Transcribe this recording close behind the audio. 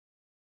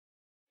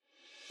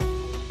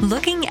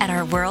looking at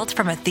our world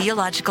from a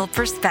theological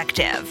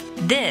perspective.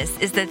 This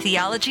is the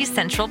Theology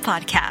Central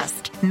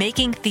Podcast,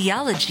 making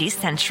theology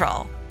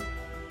central.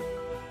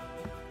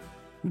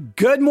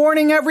 Good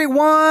morning,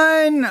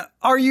 everyone.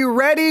 Are you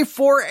ready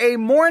for a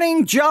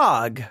morning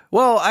jog?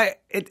 Well,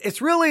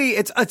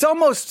 it's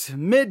almost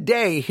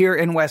midday here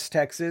in West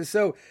Texas,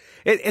 so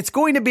it's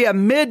going to be a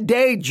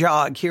midday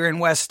jog here in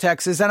West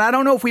Texas. And I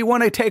don't know if we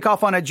want to take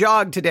off on a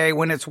jog today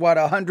when it's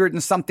 100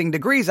 and something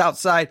degrees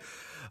outside.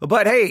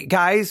 But hey,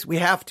 guys, we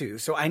have to.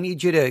 So I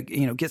need you to,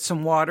 get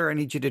some water. I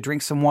need you to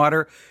drink some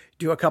water,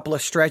 do a couple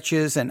of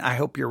stretches, and I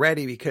hope you're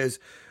ready because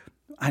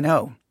I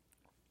know.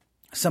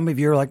 Some of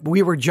you are like,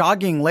 we were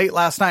jogging late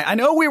last night. I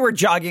know we were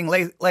jogging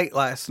late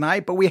last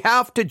night, but we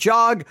have to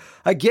jog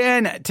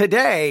again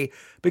today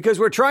because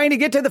we're trying to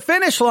get to the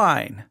finish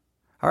line.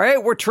 All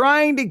right. We're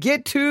trying to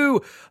get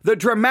to the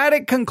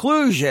dramatic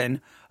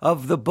conclusion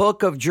of the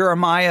book of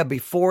Jeremiah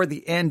before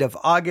the end of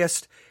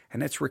August,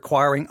 and it's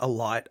requiring a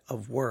lot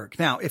of work.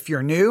 Now, if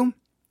you're new,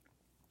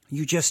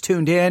 you just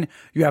tuned in,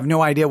 you have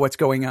no idea what's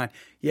going on.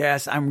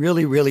 Yes, I'm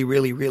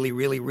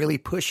really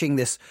pushing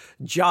this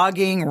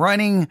jogging,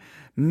 running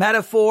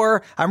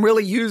metaphor. I'm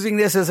really using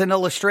this as an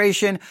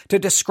illustration to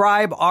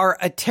describe our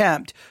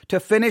attempt to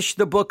finish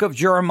the book of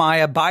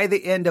Jeremiah by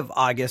the end of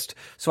August.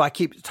 So I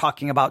keep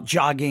talking about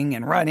jogging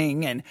and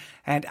running,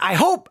 and I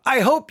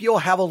hope you'll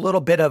have a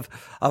little bit of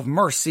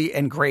mercy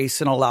and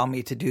grace and allow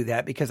me to do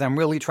that, because I'm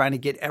really trying to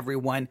get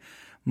everyone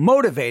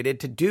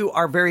motivated to do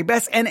our very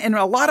best. And in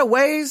a lot of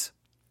ways,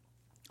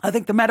 I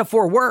think the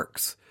metaphor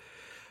works.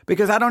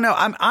 Because I don't know,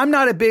 I'm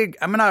not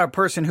a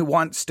person who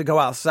wants to go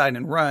outside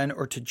and run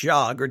or to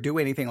jog or do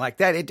anything like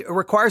that. It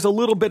requires a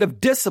little bit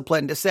of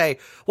discipline to say,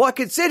 well, I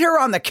could sit here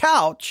on the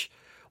couch,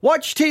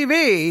 watch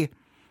TV,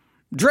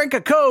 drink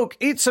a Coke,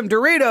 eat some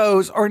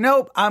Doritos, or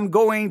nope, I'm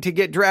going to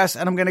get dressed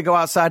and I'm going to go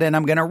outside and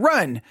I'm going to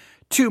run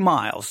 2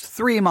 miles,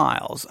 3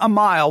 miles, a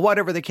mile,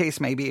 whatever the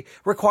case may be.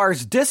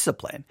 Requires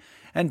discipline.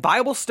 And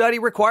Bible study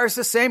requires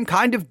the same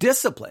kind of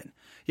discipline.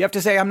 You have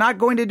to say, I'm not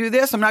going to do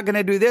this. I'm not going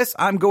to do this.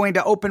 I'm going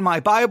to open my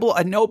Bible,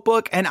 a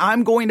notebook, and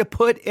I'm going to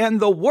put in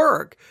the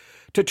work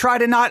to try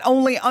to not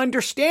only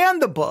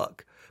understand the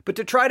book, but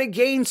to try to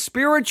gain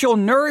spiritual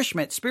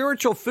nourishment,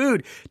 spiritual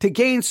food, to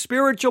gain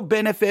spiritual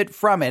benefit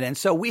from it. And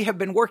so we have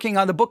been working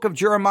on the book of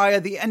Jeremiah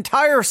the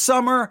entire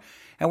summer,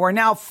 and we're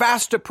now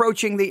fast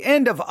approaching the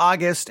end of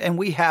August, and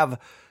we have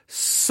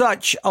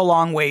such a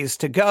long ways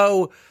to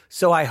go.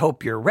 So I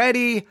hope you're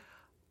ready.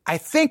 I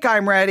think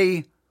I'm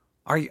ready.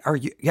 Are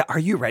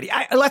you ready?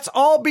 Let's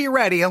all be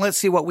ready and let's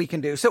see what we can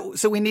do.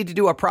 So we need to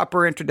do a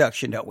proper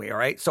introduction, don't we? All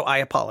right. So I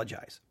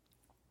apologize.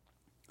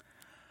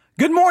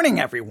 Good morning,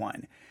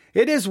 everyone.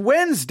 It is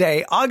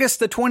Wednesday, August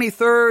the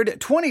 23rd,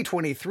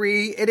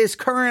 2023. It is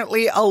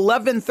currently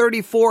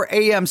 11:34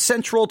 a.m.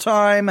 Central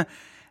Time,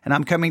 and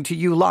I'm coming to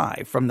you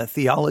live from the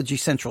Theology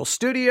Central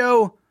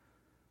studio,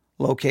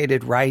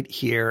 located right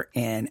here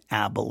in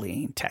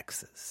Abilene,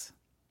 Texas.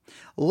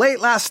 Late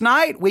last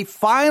night, we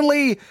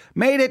finally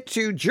made it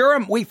to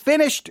we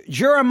finished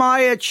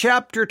Jeremiah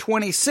chapter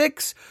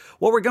 26.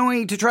 What we're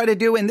going to try to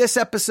do in this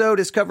episode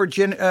is cover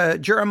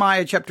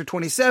Jeremiah chapter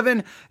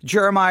 27,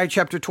 Jeremiah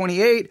chapter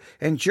 28,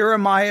 and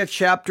Jeremiah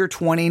chapter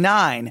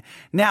 29.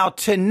 Now,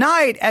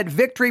 tonight at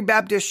Victory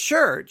Baptist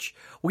Church,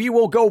 we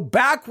will go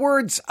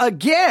backwards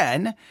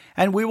again,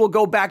 and we will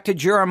go back to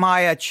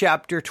Jeremiah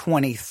chapter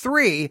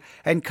 23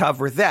 and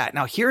cover that.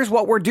 Now, here's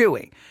what we're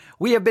doing.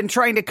 We have been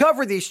trying to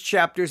cover these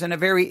chapters in a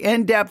very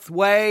in-depth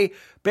way,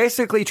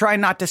 basically trying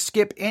not to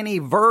skip any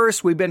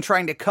verse. We've been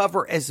trying to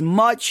cover as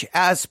much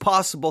as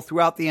possible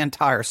throughout the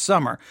entire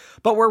summer,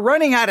 but we're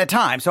running out of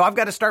time. So I've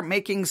got to start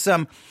making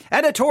some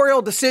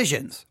editorial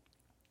decisions.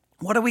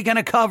 What are we going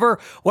to cover?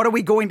 What are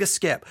we going to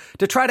skip?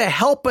 To try to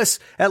help us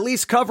at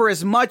least cover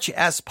as much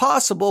as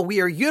possible,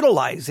 we are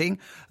utilizing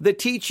the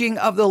teaching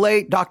of the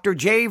late Dr.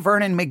 J.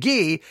 Vernon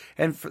McGee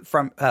and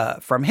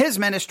from his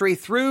ministry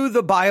Through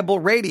the Bible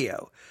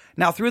Radio.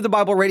 Now, Through the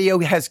Bible Radio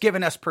has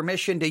given us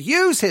permission to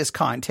use his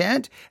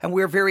content, and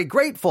we're very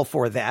grateful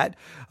for that.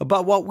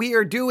 But what we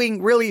are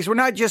doing really is we're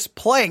not just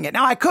playing it.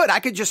 Now, I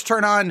could just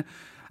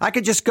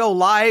go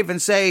live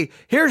and say,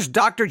 here's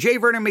Dr. J.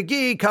 Vernon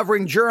McGee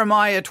covering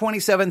Jeremiah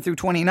 27 through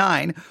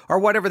 29, or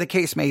whatever the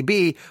case may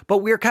be. But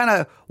we're kind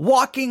of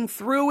walking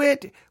through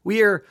it.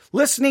 We are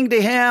listening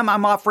to him.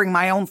 I'm offering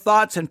my own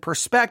thoughts and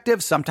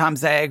perspectives.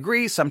 Sometimes I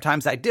agree.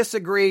 Sometimes I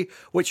disagree,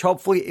 which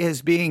hopefully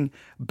is being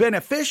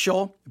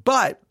beneficial.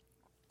 But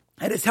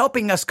it is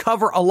helping us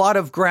cover a lot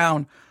of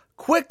ground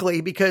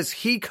quickly because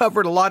he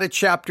covered a lot of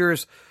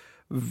chapters.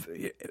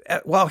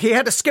 Well, he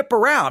had to skip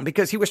around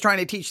because he was trying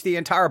to teach the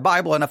entire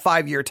Bible in a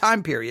 5-year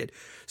time period.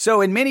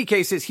 So in many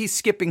cases, he's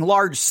skipping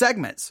large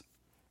segments.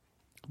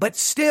 But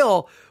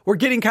still, we're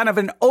getting kind of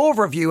an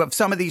overview of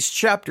some of these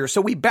chapters. So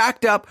we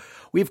backed up.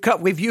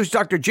 We've used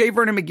Dr. J.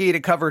 Vernon McGee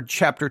to cover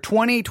chapter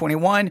 20,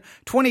 21,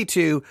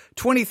 22,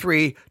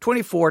 23,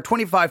 24,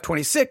 25,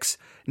 26.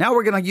 Now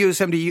we're going to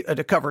use him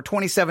to cover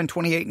 27,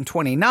 28, and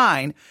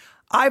 29.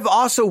 I've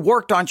also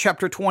worked on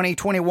chapter 20,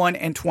 21,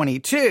 and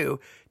 22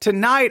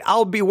 Tonight,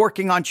 I'll be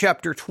working on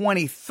chapter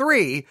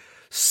 23.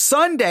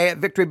 Sunday at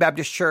Victory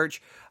Baptist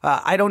Church,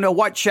 I don't know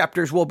what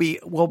chapters we'll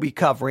be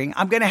covering.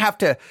 I'm going to have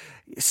to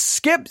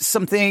skip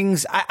some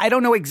things. I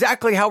don't know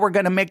exactly how we're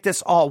going to make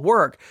this all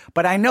work,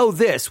 but I know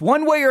this,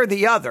 one way or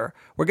the other,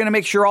 we're going to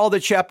make sure all the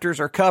chapters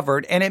are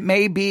covered, and it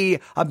may be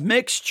a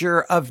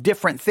mixture of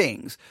different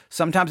things.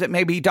 Sometimes it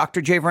may be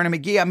Dr. J. Vernon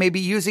McGee. I may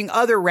be using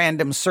other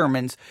random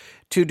sermons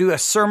to do a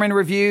sermon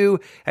review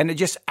and to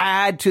just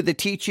add to the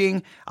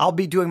teaching. I'll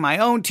be doing my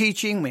own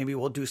teaching. Maybe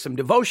we'll do some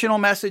devotional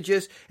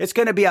messages. It's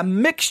going to be a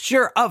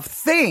mixture of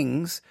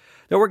things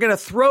that we're going to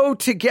throw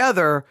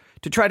together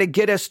to try to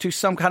get us to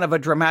some kind of a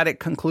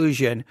dramatic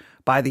conclusion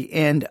by the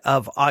end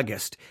of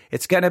August.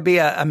 It's going to be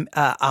a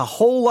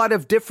whole lot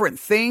of different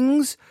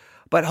things,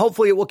 but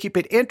hopefully it will keep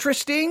it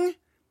interesting,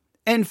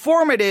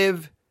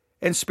 informative,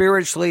 and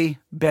spiritually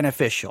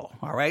beneficial.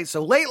 All right.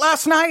 So late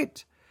last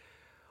night,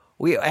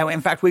 we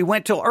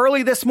went till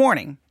early this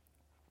morning.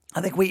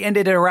 I think we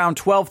ended at around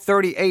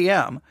 12:30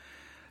 a.m.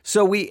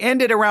 So we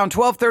ended around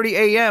 12:30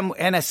 a.m.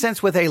 in a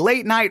sense with a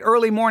late night,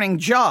 early morning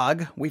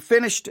jog. We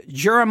finished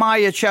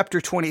Jeremiah chapter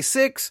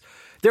 26.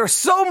 There's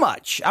so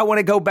much I want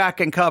to go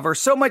back and cover,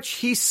 so much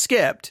he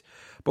skipped,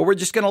 but we're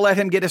just going to let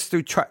him get us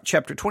through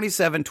chapter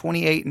 27,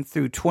 28, and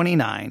through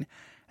 29.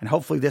 And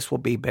hopefully this will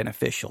be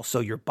beneficial. So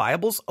your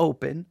Bible's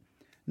open,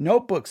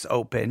 notebook's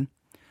open.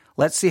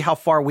 Let's see how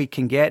far we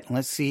can get, and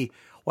let's see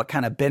what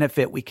kind of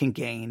benefit we can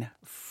gain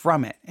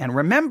from it. And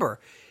remember,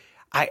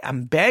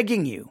 I'm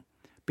begging you,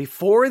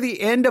 before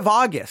the end of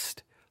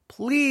August,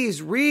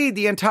 please read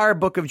the entire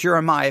book of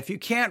Jeremiah. If you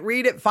can't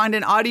read it, find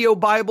an audio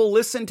Bible,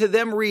 listen to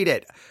them read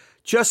it.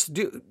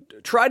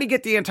 Try to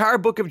get the entire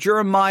book of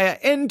Jeremiah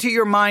into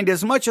your mind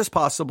as much as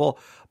possible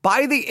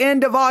by the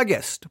end of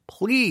August,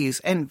 please.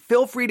 And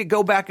feel free to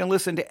go back and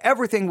listen to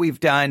everything we've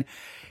done.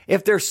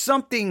 If there's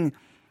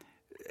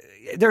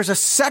a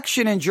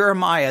section in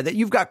Jeremiah that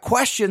you've got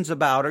questions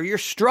about, or you're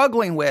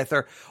struggling with,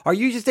 or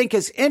you just think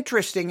is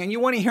interesting and you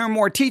want to hear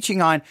more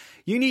teaching on,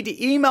 you need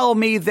to email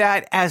me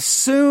that as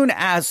soon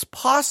as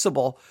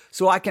possible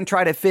so I can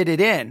try to fit it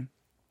in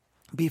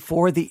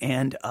before the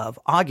end of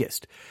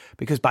August.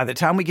 Because by the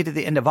time we get to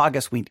the end of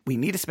August, we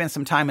need to spend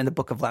some time in the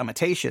book of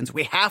Lamentations.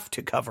 We have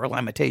to cover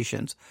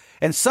Lamentations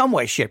in some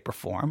way, shape, or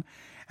form.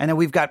 And then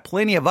we've got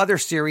plenty of other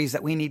series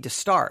that we need to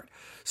start.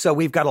 So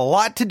we've got a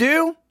lot to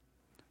do.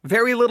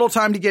 Very little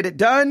time to get it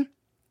done.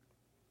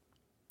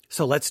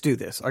 So let's do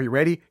this. Are you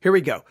ready? Here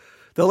we go.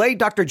 The late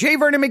Dr. J.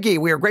 Vernon McGee.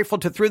 We are grateful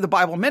to Through the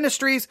Bible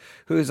Ministries,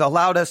 who's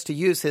allowed us to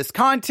use his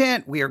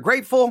content. We are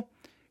grateful.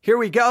 Here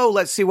we go.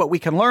 Let's see what we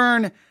can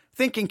learn.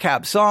 Thinking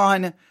caps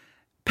on,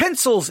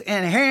 pencils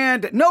in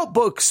hand,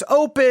 notebooks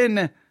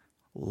open.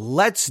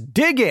 Let's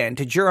dig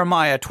into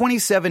Jeremiah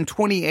 27,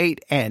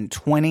 28, and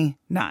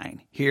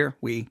 29. Here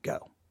we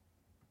go.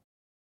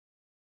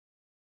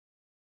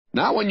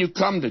 Now when you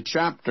come to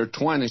chapter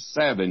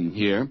 27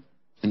 here,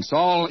 it's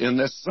all in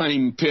this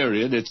same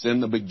period. It's in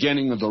the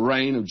beginning of the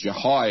reign of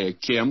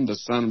Jehoiakim, the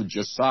son of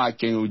Josiah,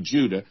 king of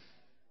Judah.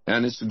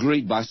 And it's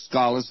agreed by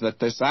scholars that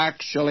this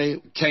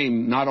actually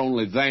came not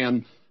only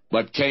then,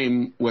 but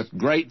came with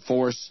great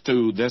force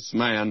to this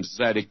man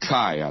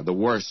Zedekiah, the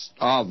worst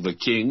of the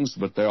kings,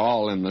 but they're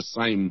all in the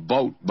same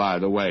boat, by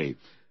the way.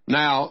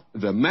 Now,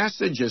 the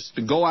message is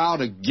to go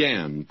out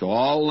again to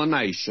all the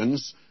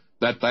nations,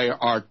 that they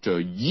are to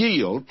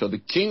yield to the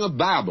king of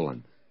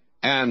Babylon.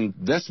 And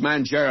this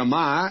man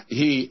Jeremiah,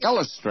 he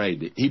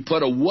illustrated. He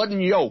put a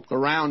wooden yoke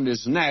around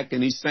his neck,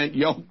 and he sent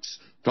yokes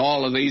to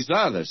all of these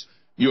others.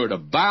 You're to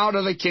bow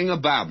to the king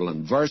of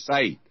Babylon. Verse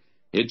 8,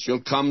 it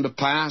shall come to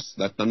pass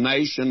that the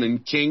nation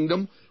and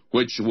kingdom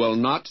which will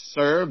not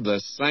serve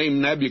the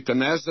same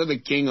Nebuchadnezzar, the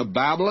king of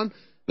Babylon,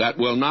 that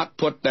will not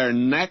put their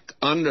neck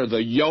under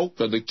the yoke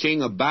of the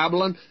king of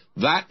Babylon,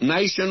 that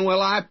nation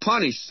will I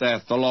punish,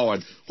 saith the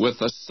Lord, with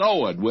the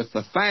sword, with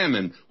the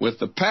famine, with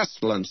the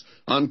pestilence,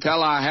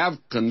 until I have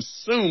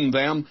consumed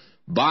them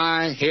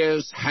by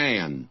his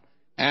hand.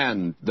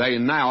 And they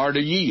now are to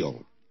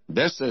yield.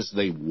 This is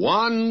the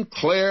one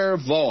clear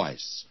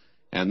voice.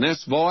 And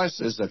this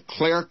voice is a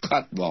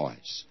clear-cut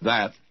voice,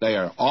 that they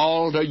are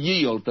all to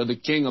yield to the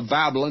king of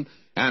Babylon.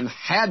 And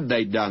had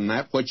they done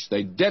that, which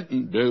they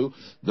didn't do,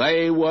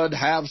 they would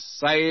have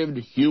saved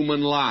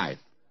human life,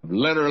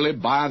 literally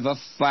by the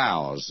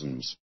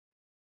thousands.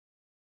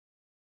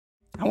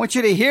 I want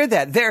you to hear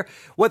that.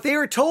 What they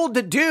are told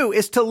to do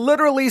is to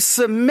literally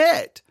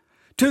submit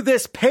to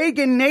this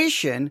pagan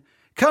nation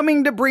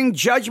coming to bring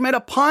judgment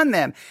upon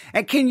them.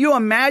 And can you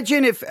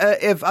imagine if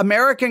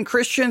American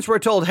Christians were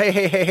told,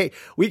 hey,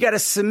 we got to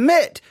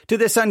submit to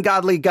this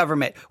ungodly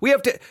government.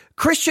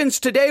 Christians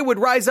today would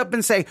rise up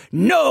and say,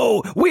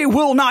 no, we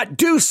will not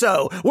do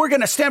so. We're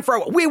going to stand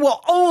for, we will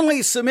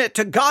only submit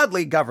to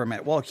godly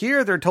government. Well,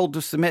 here they're told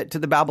to submit to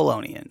the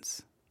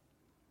Babylonians.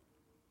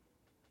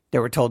 They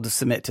were told to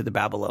submit to the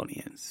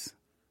Babylonians.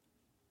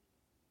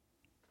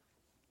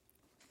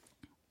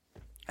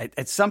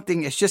 It's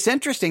something, it's just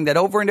interesting that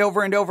over and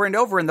over and over and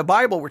over in the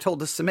Bible, we're told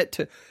to submit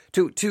to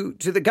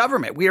the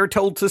government. We are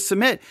told to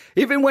submit,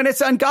 even when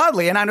it's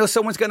ungodly. And I know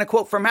someone's going to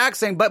quote from Acts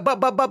saying, but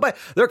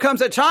there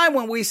comes a time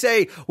when we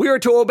say we are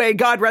to obey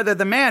God rather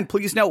than man.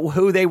 Please note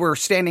who they were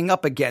standing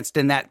up against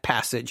in that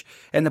passage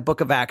in the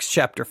book of Acts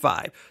chapter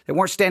 5. They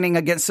weren't standing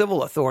against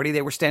civil authority.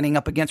 They were standing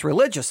up against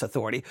religious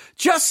authority,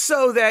 just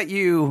so that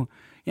you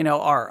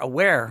are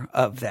aware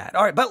of that.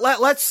 All right, but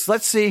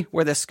let's see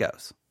where this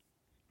goes.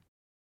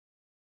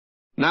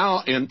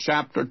 Now in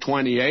chapter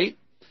 28,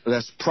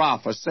 this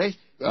prophecy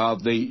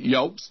of the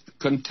yokes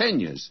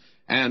continues.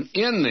 And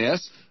in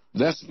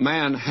this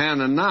man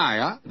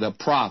Hananiah, the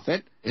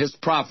prophet, his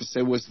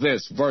prophecy was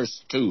this,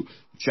 verse 2,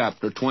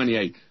 chapter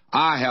 28.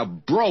 I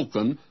have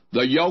broken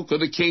the yoke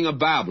of the king of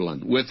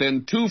Babylon.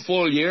 Within 2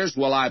 full years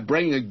will I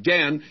bring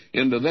again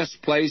into this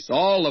place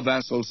all the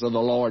vessels of the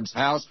Lord's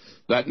house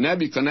that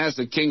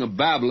Nebuchadnezzar, king of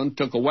Babylon,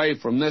 took away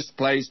from this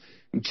place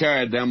and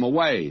carried them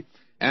away.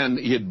 And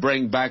he'd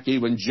bring back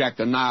even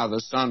Jeconiah,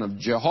 the son of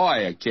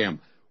Jehoiakim.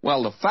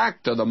 Well, the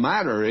fact of the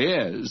matter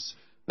is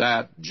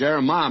that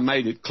Jeremiah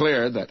made it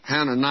clear that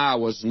Hananiah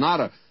was not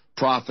a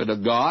prophet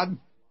of God,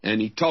 and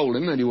he told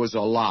him that he was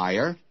a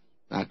liar.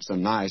 That's a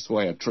nice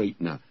way of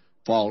treating a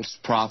false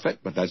prophet,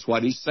 but that's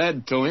what he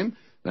said to him,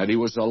 that he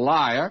was a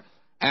liar,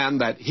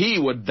 and that he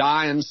would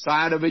die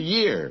inside of a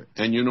year.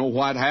 And you know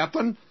what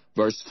happened?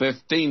 Verse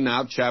 15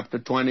 now, chapter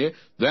 20.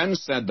 Then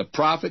said the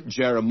prophet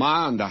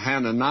Jeremiah unto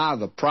Hananiah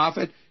the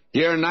prophet,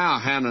 Hear now,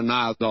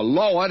 Hananiah, the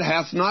Lord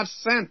hath not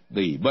sent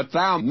thee, but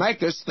thou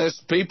makest this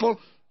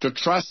people to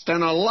trust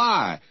in a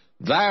lie.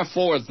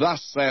 Therefore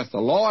thus saith the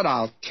Lord,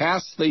 I'll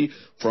cast thee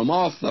from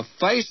off the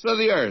face of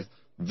the earth.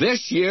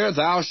 This year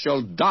thou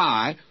shalt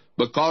die,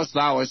 because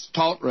thou hast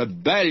taught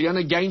rebellion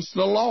against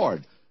the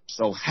Lord.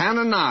 So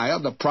Hananiah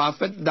the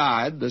prophet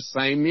died the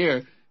same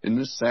year in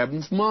the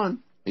 7th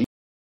month.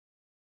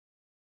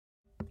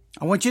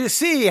 I want you to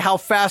see how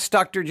fast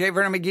Dr. J.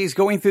 Vernon McGee is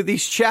going through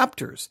these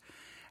chapters.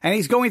 And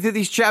he's going through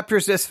these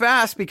chapters this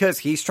fast because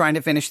he's trying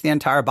to finish the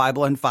entire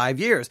Bible in 5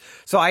 years.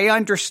 So I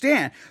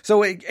understand.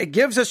 So it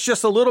gives us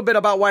just a little bit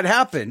about what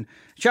happened.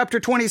 Chapter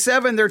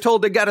 27, they're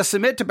told they got to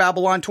submit to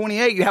Babylon.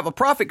 28, you have a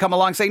prophet come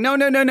along saying, no.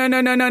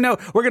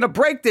 We're going to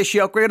break this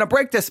yoke. We're going to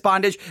break this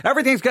bondage.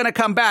 Everything's going to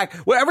come back.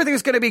 Well,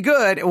 everything's going to be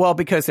good. Well,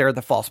 because they're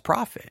the false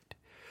prophet.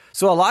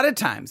 So a lot of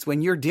times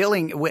when you're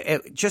dealing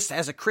with, just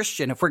as a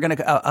Christian, if we're going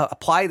to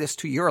apply this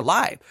to your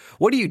life,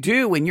 what do you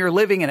do when you're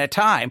living in a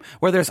time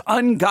where there's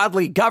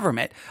ungodly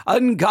government,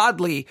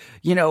 ungodly,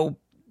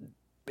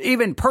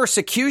 even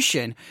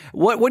persecution?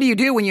 What do you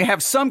do when you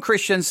have some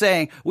Christians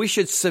saying we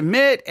should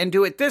submit and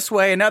do it this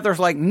way, and others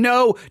like,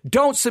 no,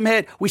 don't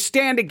submit. We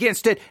stand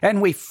against it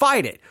and we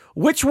fight it.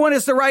 Which one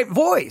is the right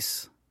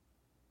voice?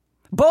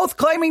 Both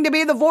claiming to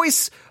be the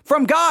voice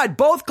from God,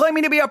 both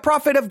claiming to be a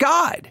prophet of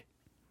God.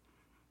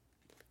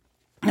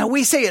 Now,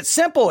 we say it's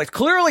simple.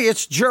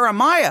 It's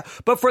Jeremiah.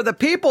 But for the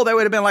people, they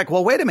would have been like,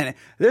 well, wait a minute.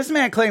 This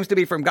man claims to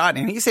be from God.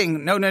 And he's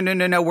saying, no.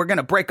 We're going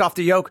to break off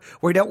the yoke.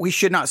 We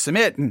should not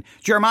submit. And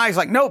Jeremiah's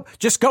like, nope,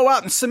 just go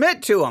out and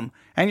submit to him.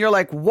 And you're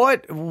like,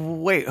 what?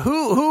 Wait,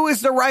 who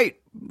is the right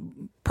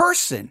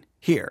person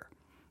here?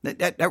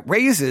 That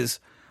raises,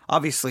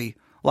 obviously,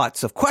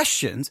 lots of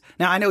questions.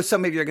 Now, I know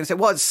some of you are going to say,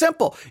 well, it's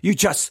simple. You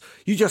just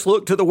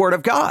look to the Word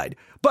of God.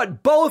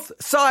 But both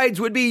sides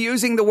would be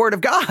using the Word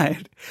of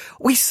God.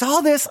 We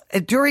saw this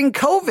during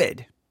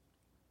COVID.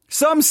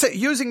 Some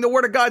using the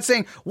Word of God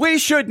saying, we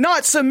should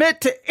not submit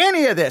to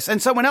any of this.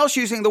 And someone else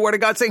using the Word of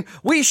God saying,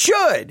 we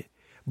should.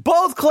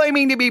 Both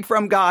claiming to be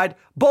from God,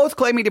 both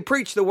claiming to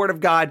preach the Word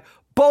of God,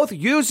 both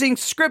using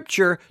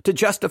Scripture to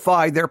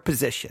justify their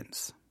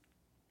positions.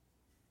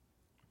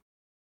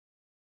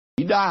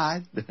 He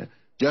died,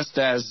 just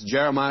as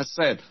Jeremiah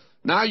said.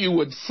 Now you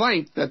would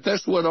think that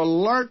this would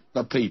alert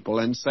the people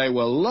and say,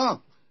 well,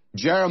 look,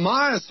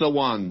 Jeremiah's the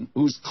one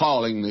who's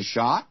calling the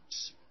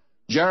shots.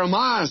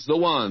 Jeremiah's the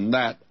one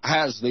that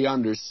has the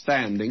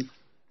understanding.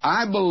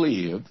 I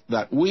believe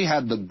that we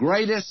had the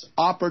greatest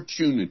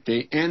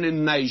opportunity any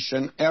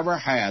nation ever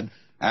had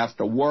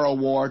after World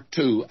War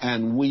II,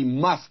 and we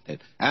muffed it.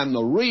 And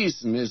the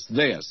reason is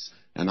this,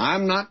 and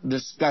I'm not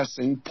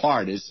discussing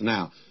parties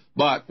now,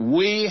 but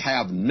we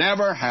have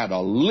never had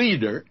a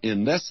leader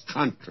in this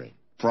country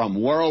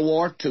from World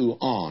War II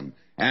on,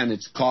 and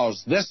it's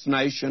caused this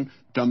nation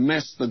to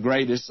miss the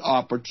greatest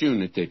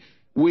opportunity.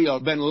 We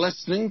have been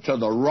listening to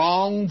the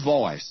wrong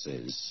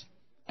voices,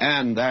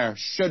 and there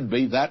should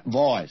be that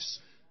voice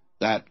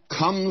that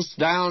comes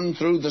down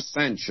through the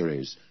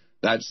centuries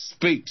that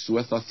speaks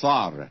with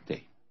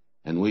authority,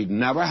 and we've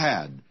never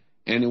had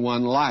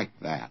anyone like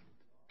that.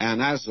 And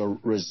as a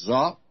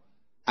result,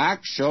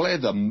 actually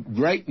the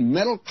great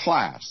middle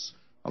class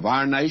of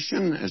our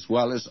nation, as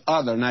well as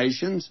other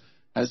nations,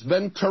 has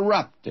been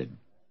corrupted.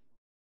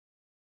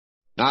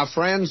 Now,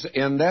 friends,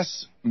 in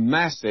this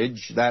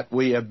message that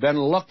we have been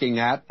looking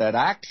at that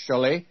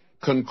actually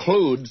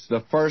concludes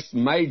the first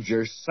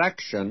major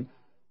section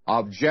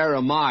of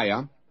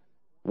Jeremiah,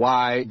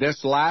 Why,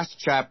 this last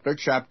chapter,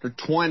 chapter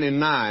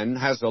 29,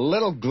 has a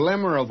little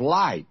glimmer of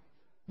light.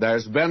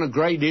 There's been a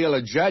great deal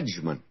of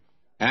judgment,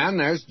 and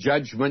there's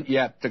judgment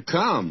yet to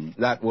come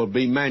that will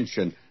be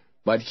mentioned.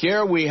 But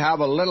here we have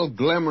a little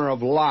glimmer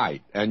of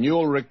light, and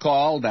you'll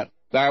recall that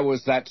there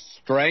was that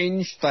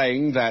strange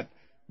thing that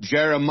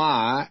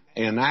Jeremiah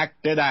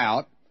enacted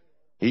out.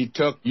 He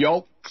took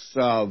yokes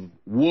of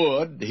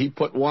wood, he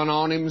put one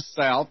on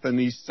himself, and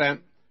he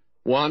sent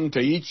one to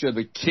each of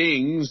the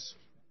kings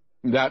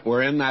that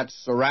were in that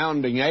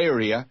surrounding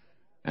area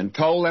and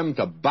told them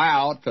to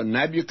bow to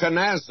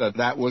Nebuchadnezzar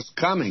that was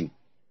coming.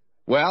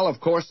 Well,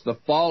 of course, the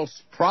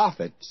false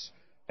prophets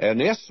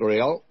in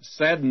Israel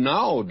said,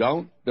 no,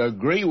 don't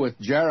agree with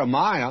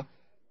Jeremiah,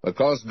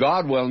 because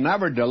God will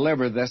never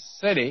deliver this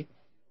city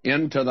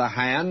into the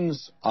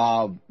hands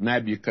of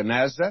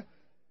Nebuchadnezzar,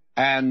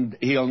 and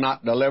he'll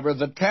not deliver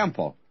the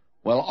temple.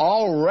 Well,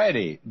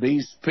 already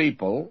these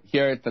people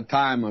here at the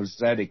time of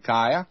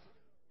Zedekiah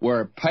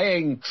were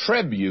paying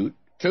tribute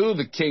to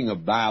the king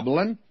of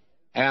Babylon,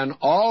 and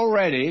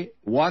already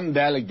one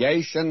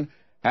delegation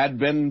had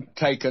been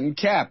taken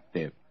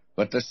captive.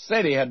 But the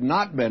city had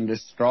not been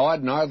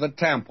destroyed, nor the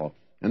temple.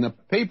 And the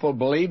people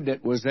believed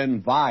it was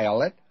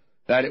inviolate,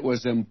 that it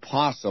was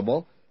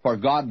impossible for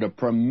God to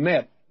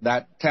permit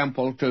that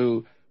temple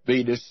to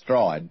be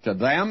destroyed. To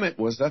them, it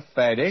was a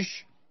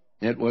fetish.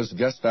 It was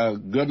just a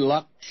good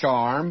luck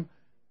charm,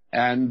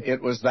 and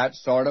it was that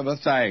sort of a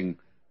thing.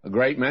 A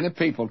great many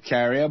people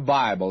carry a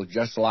Bible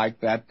just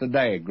like that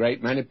today. A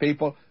great many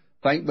people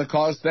think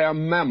because they're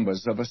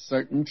members of a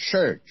certain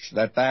church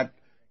that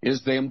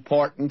is the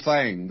important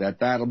thing,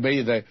 that'll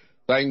be the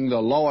thing the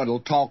Lord will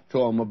talk to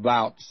them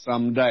about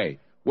someday.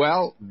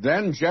 Well,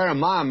 then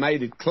Jeremiah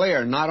made it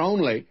clear not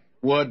only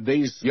would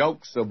these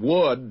yokes of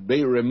wood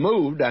be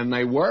removed, and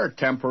they were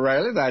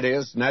temporarily, that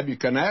is,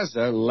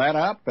 Nebuchadnezzar let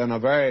up in a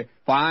very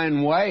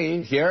fine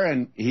way here,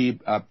 and he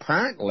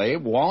apparently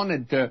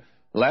wanted to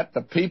let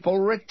the people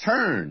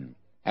return,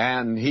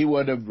 and he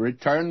would have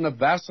returned the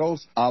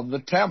vessels of the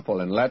temple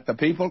and let the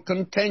people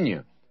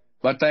continue.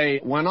 But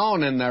they went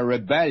on in their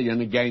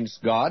rebellion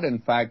against God. In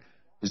fact,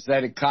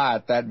 Zedekiah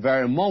at that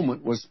very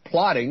moment was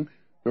plotting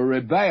to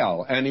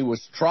rebel, and he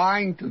was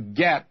trying to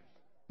get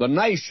the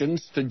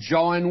nations to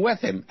join with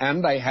him,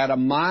 and they had a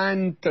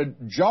mind to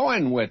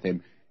join with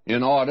him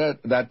in order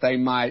that they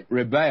might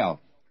rebel.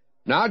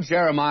 Now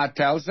Jeremiah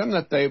tells them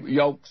that the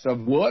yokes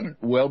of wood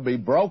will be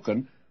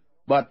broken,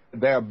 but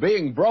they're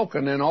being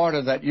broken in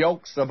order that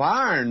yokes of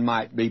iron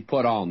might be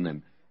put on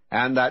them,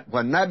 and that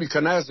when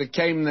Nebuchadnezzar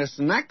came this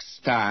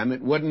next time,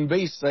 it wouldn't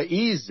be so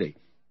easy,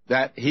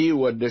 that he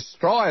would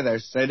destroy their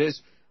cities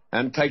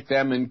and take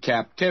them in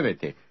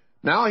captivity.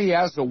 Now he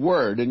has a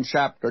word in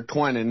chapter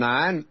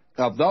 29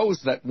 of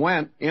those that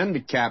went into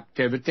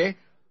captivity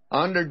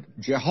under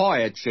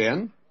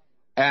Jehoiachin,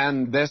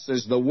 and this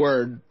is the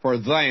word for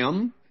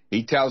them.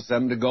 He tells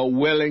them to go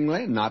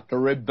willingly, not to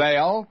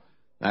rebel,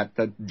 that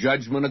the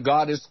judgment of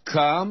God has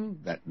come,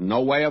 that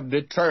no way of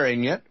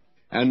deterring it.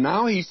 And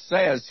now he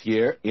says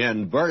here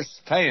in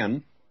verse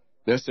 10,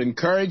 this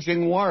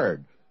encouraging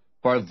word,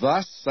 "For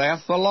thus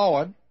saith the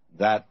Lord,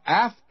 that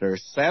after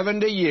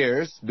 70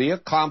 years be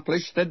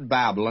accomplished at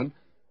Babylon,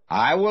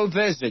 I will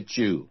visit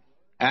you,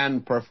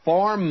 and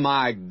perform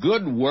my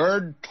good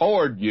word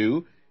toward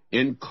you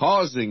in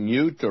causing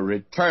you to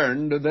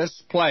return to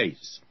this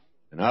place."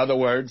 In other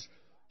words,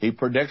 he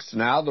predicts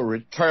now the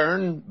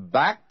return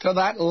back to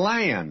that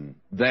land.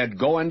 They'd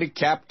go into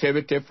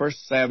captivity for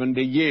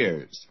 70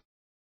 years.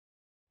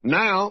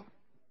 Now,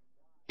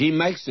 he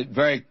makes it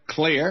very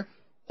clear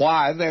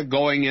why they're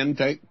going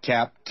into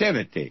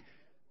captivity.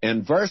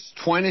 In verse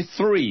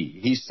 23,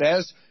 he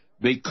says,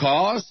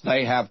 "Because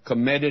they have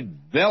committed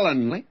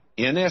villainy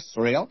in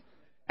Israel,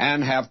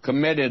 and have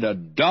committed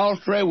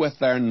adultery with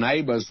their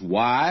neighbors'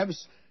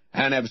 wives,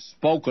 and have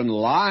spoken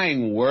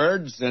lying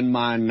words in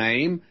my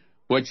name,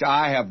 which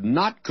I have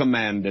not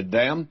commanded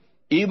them,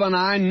 even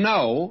I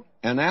know,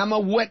 and am a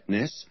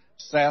witness,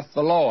 saith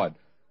the Lord."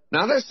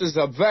 Now this is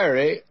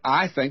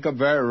I think, a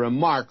very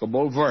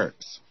remarkable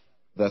verse.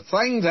 The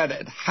thing that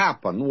had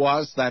happened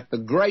was that the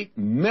great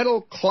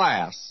middle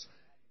class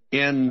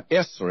in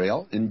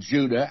Israel, in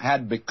Judah,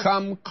 had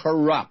become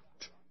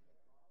corrupt.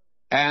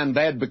 And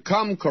they had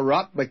become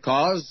corrupt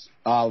because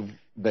of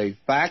the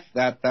fact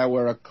that there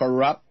were a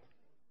corrupt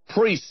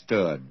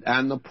priesthood,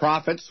 and the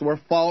prophets were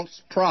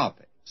false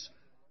prophets.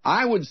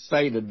 I would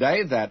say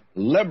today that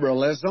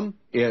liberalism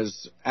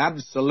is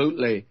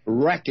absolutely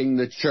wrecking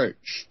the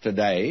church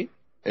today.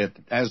 It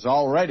has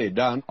already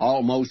done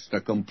almost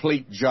a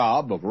complete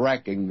job of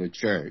wrecking the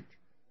church.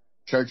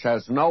 Church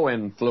has no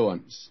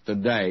influence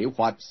today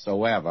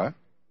whatsoever.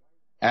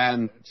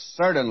 And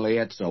certainly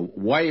it's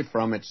away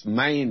from its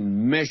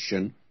main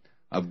mission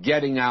of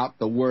getting out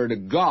the Word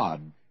of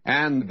God.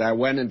 And there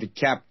went into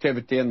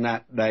captivity in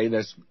that day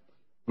this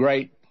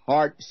great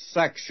part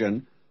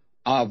section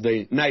of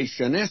the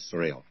nation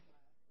Israel.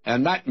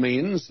 And that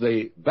means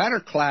the better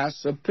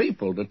class of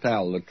people, to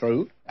tell the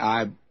truth.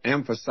 I've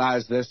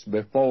emphasized this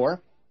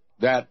before,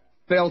 that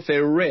filthy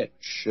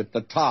rich at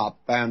the top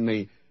and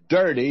the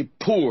dirty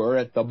poor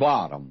at the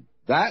bottom.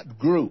 That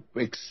group,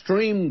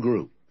 extreme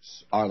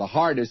groups, are the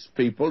hardest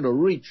people to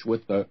reach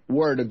with the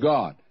Word of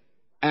God.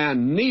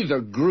 And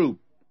neither group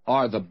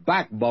are the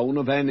backbone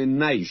of any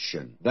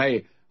nation.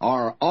 They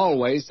are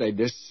always a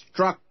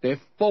destructive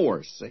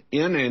force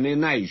in any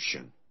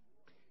nation.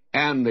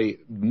 And the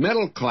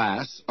middle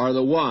class are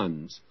the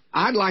ones.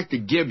 I'd like to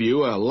give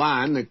you a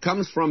line that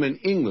comes from an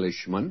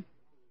Englishman,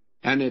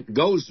 and it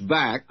goes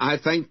back, I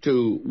think,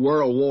 to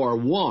World War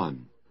I,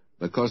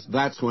 because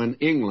that's when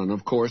England,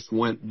 of course,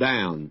 went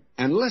down.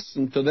 And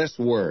listen to this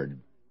word.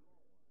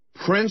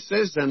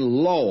 Princes and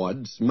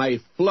lords may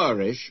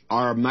flourish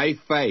or may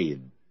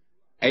fade.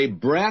 A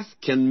breath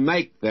can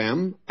make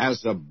them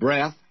as a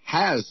breath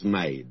has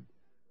made.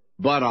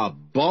 But a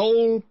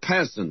bold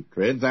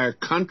peasantry, their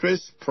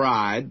country's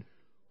pride,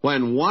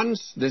 when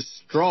once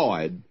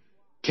destroyed,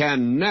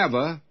 can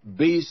never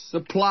be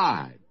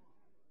supplied.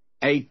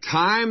 A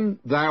time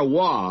there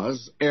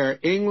was, ere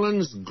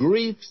England's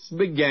griefs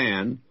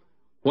began,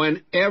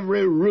 when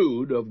every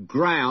rood of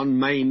ground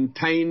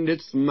maintained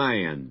its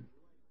man.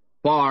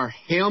 For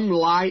him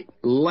light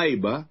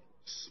labor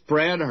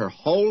spread her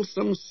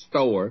wholesome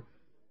store,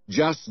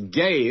 just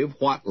gave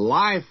what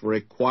life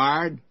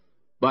required,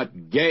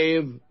 but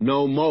gave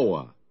no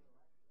more.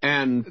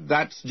 And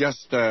that's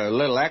just a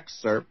little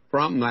excerpt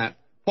from that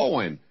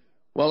poem.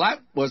 Well, that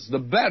was the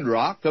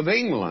bedrock of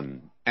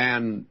England,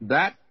 and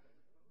that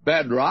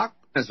bedrock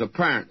has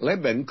apparently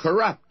been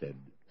corrupted.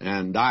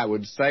 And I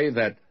would say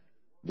that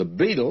the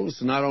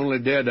Beatles not only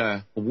did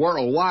a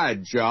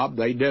worldwide job,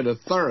 they did a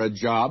thorough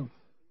job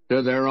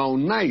to their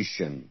own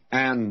nation.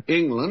 And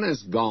England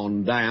has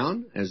gone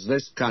down, as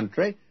this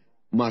country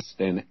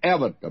must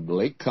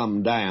inevitably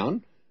come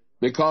down,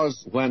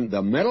 because when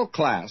the middle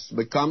class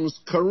becomes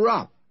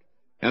corrupt,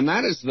 and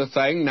that is the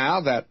thing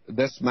now that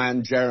this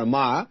man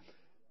Jeremiah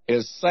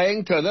is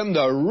saying to them,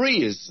 the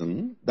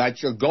reason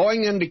that you're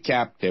going into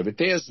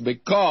captivity is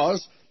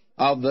because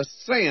of the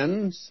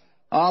sins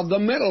of the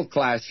middle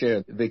class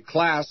here, the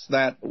class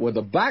that were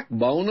the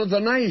backbone of the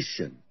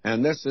nation.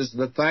 And this is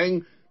the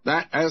thing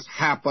that has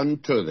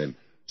happened to them.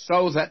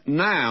 So that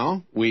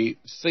now we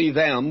see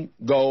them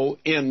go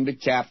into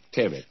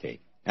captivity.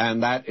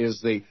 And that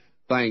is the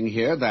thing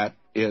here that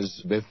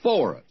is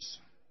before us.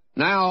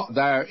 Now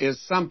there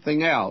is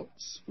something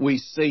else we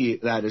see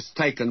that has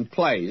taken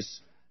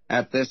place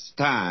at this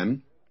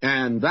time,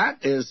 and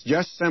that is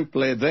just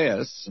simply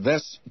this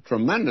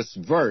tremendous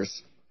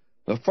verse.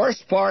 The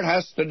first part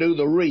has to do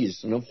the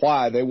reason of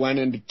why they went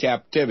into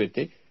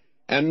captivity,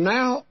 and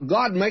now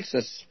God makes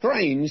a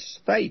strange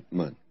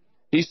statement.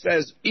 He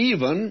says,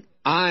 even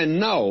I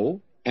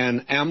know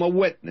and am a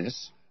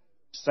witness,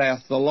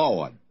 saith the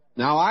Lord.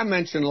 Now, I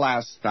mentioned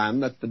last time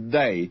that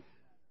today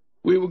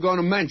we were going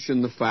to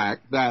mention the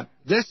fact that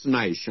this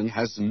nation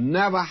has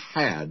never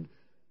had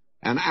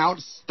an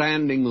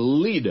outstanding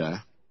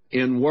leader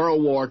in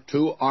World War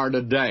II or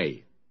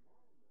today.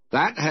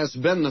 That has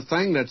been the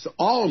thing that's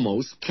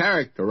almost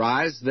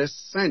characterized this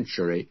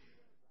century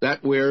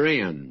that we're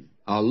in.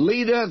 A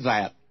leader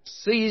that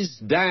sees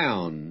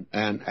down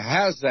and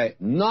has a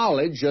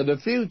knowledge of the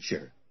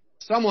future.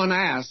 Someone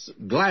asked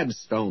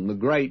Gladstone, the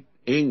great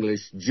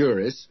English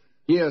jurist,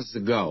 years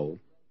ago,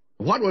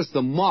 what was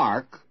the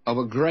mark of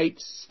a great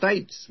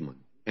statesman?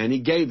 And he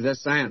gave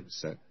this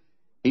answer.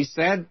 He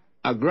said,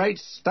 a great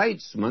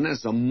statesman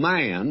is a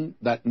man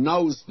that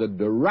knows the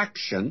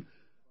direction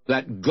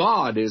that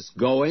God is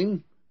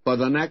going for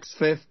the next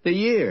 50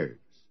 years.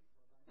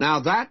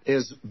 Now, that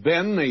has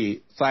been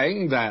the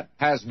thing that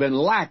has been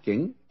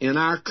lacking in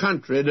our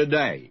country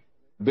today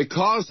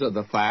because of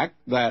the fact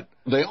that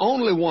the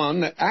only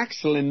one that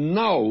actually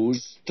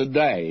knows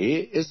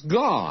today is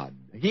God.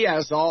 He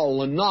has all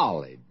the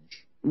knowledge.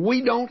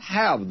 We don't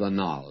have the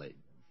knowledge.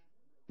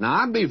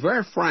 Now, I'll be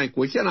very frank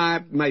with you, and I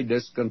made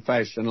this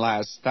confession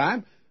last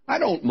time. I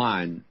don't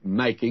mind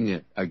making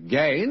it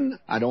again.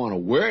 I don't want to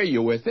weary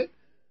you with it.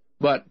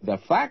 But the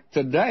fact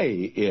today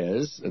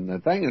is, and the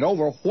thing that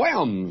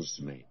overwhelms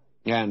me,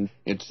 and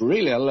it's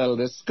really a little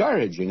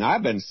discouraging.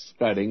 I've been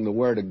studying the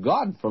Word of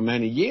God for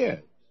many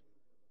years,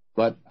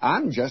 but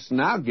I'm just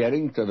now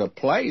getting to the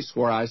place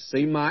where I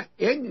see my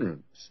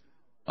ignorance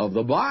of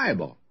the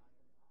Bible.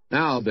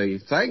 Now, the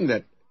thing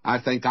that I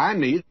think I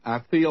need,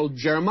 I feel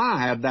Jeremiah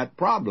had that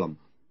problem.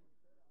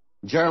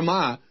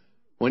 Jeremiah,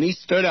 when he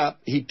stood up,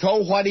 he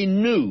told what he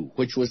knew,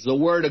 which was the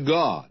Word of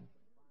God.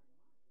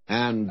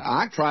 And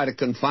I try to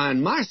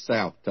confine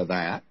myself to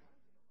that.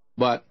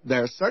 But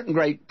there are certain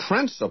great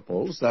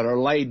principles that are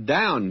laid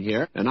down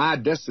here, and I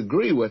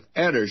disagree with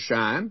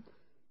Edersheim.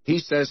 He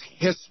says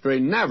history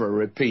never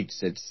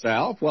repeats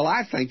itself. Well,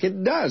 I think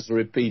it does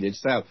repeat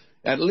itself.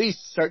 At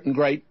least certain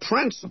great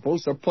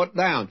principles are put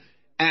down.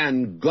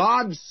 And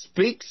God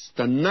speaks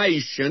to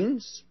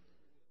nations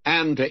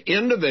and to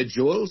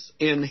individuals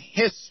in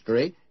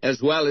history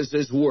as well as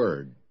His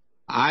Word.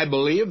 I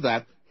believe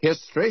that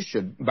history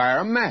should bear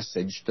a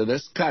message to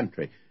this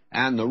country.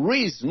 And the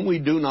reason we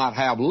do not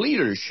have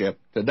leadership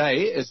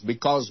today is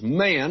because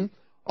men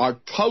are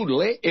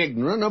totally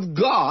ignorant of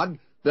God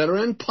that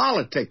are in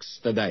politics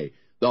today.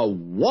 The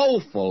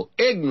woeful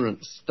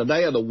ignorance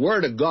today of the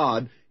Word of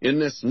God in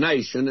this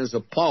nation is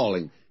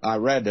appalling. I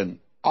read an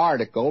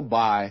article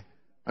by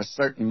a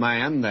certain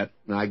man that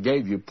I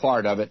gave you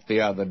part of it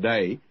the other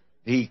day.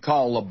 He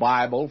called the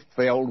Bible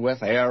filled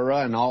with error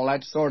and all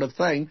that sort of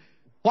thing.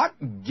 What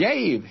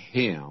gave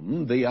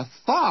him the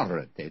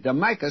authority to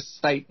make a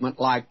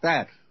statement like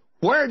that?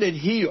 Where did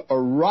he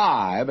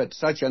arrive at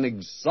such an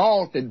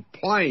exalted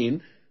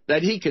plane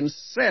that he can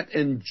sit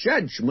in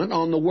judgment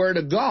on the Word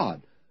of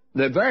God?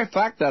 The very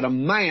fact that a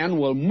man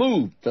will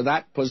move to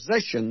that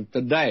position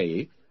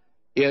today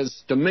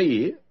is, to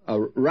me, a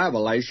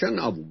revelation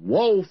of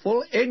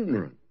woeful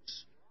ignorance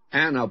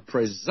and a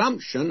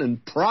presumption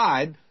and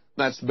pride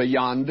that's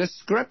beyond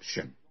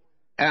description.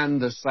 And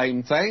the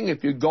same thing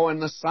if you go in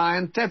the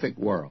scientific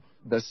world.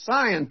 The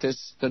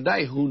scientist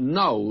today who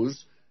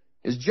knows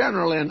is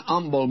generally an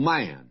humble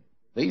man.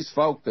 These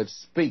folk that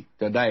speak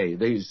today,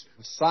 these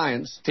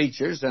science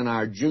teachers in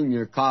our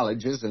junior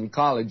colleges and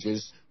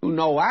colleges who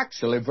know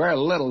actually very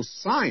little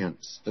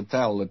science, to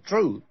tell the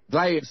truth,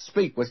 they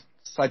speak with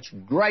such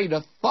great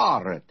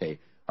authority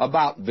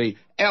about the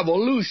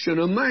evolution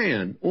of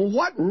man. Well,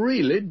 what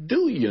really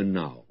do you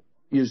know,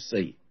 you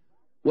see?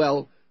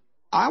 Well,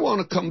 I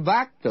want to come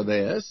back to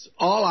this.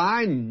 All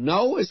I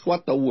know is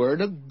what the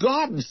Word of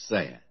God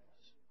says.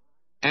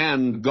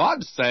 And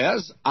God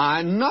says,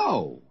 I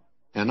know,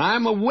 and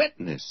I'm a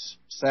witness,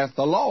 saith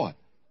the Lord.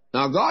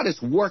 Now, God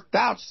has worked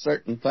out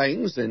certain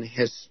things in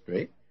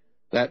history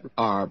that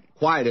are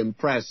quite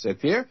impressive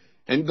here,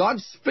 and God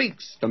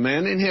speaks to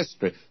men in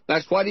history.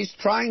 That's what He's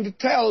trying to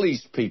tell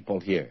these people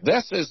here.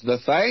 This is the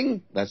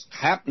thing that's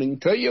happening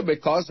to you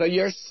because of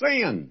your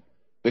sin,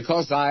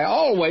 because I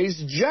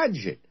always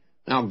judge it.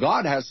 Now,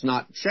 God has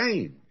not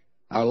changed.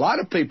 Now, a lot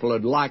of people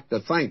would like to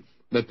think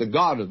that the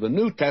God of the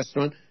New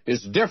Testament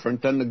is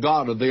different than the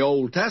God of the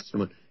Old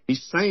Testament. He's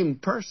the same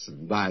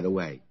person, by the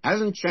way.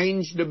 Hasn't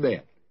changed a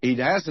bit. He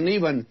hasn't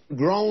even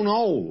grown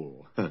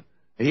old.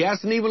 He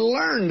hasn't even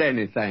learned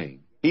anything.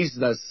 He's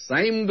the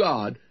same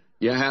God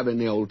you have in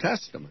the Old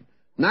Testament.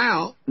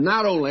 Now,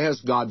 not only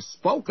has God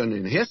spoken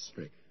in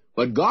history,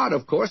 but God,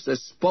 of course,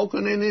 has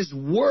spoken in His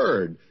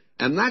Word,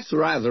 and that's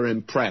rather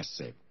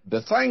impressive.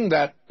 The thing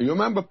that, you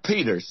remember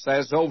Peter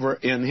says over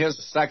in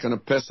his second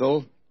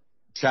epistle,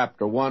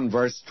 chapter 1,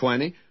 verse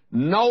 20,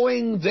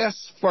 knowing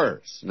this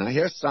first. Now,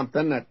 here's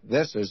something that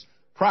this is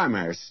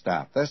primary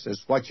stuff. This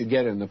is what you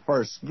get in the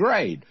first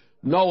grade.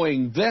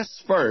 Knowing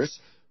this first,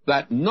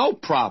 that no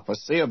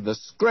prophecy of the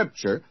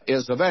Scripture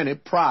is of any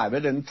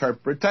private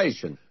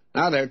interpretation.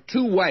 Now, there are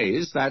two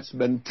ways that's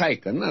been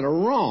taken that are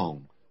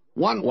wrong.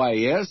 One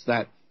way is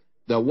that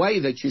the way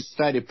that you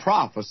study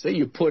prophecy,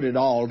 you put it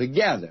all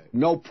together.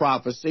 No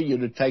prophecy, you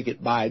to take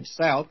it by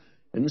itself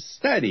and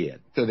study it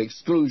to the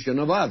exclusion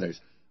of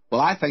others. Well,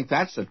 I think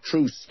that's a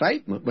true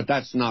statement, but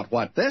that's not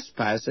what this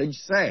passage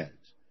says.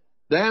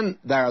 Then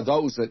there are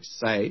those that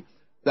say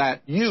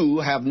that you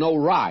have no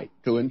right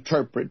to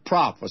interpret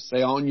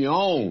prophecy on your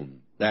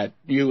own, that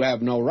you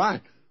have no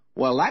right.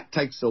 Well, that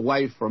takes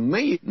away from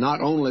me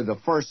not only the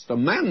First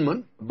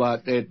Amendment,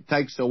 but it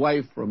takes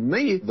away from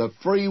me the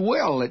free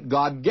will that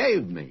God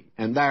gave me.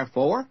 And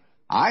therefore,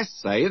 I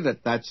say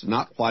that that's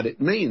not what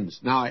it means.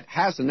 Now, it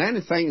hasn't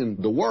anything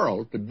in the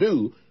world to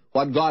do,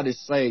 what God is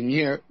saying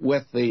here,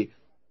 with the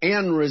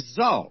end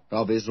result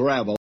of His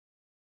revelation.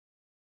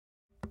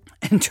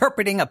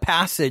 Interpreting a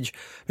passage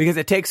because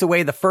it takes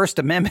away the First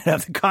Amendment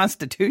of the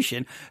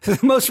Constitution is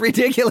the most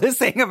ridiculous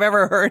thing I've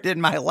ever heard in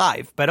my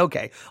life. But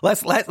okay,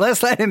 let's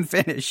let him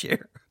finish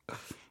here.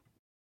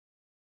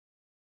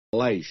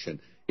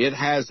 It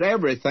has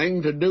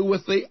everything to do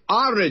with the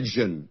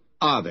origin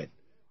of it.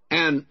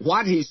 And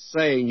what he's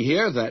saying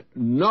here, that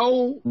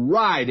no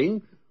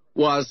writing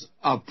was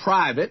a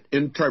private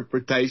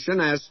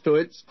interpretation as to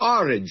its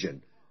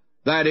origin.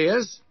 That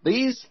is,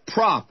 these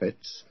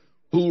prophets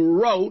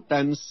who wrote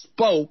and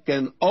spoke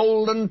in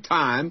olden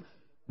time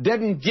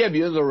didn't give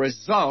you the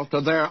result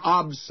of their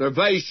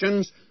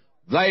observations.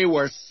 They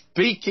were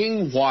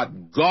speaking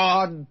what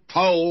God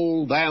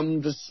told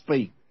them to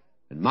speak.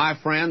 And my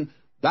friend,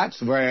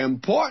 that's very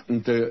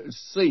important to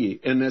see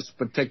in this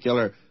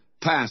particular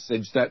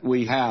passage that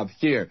we have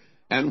here.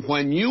 And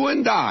when you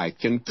and I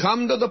can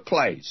come to the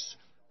place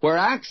where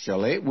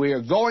actually we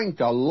are going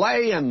to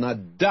lay in the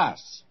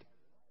dust,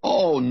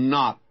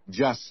 not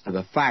just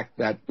the fact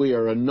that we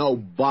are a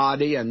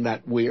nobody and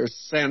that we are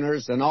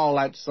sinners and all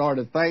that sort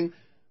of thing,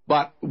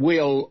 but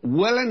we're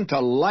willing to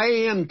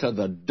lay into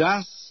the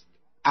dust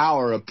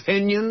our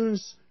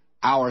opinions,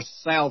 our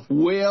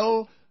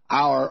self-will,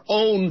 our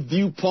own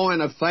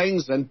viewpoint of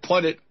things, and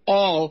put it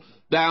all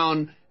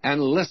down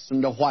and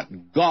listen to what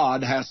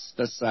God has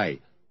to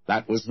say.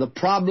 That was the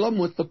problem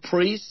with the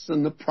priests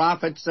and the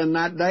prophets in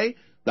that day.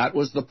 That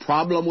was the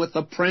problem with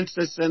the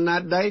princes in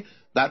that day.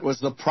 That was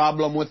the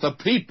problem with the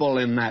people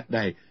in that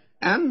day.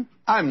 And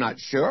I'm not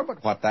sure,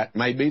 but what that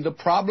may be the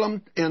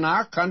problem in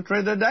our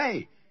country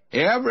today.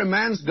 Every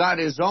man's got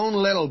his own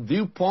little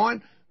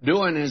viewpoint.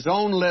 doing his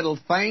own little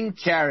thing,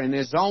 carrying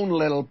his own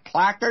little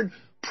placard,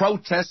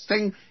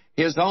 protesting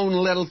his own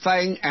little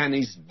thing, and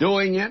he's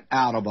doing it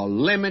out of a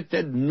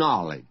limited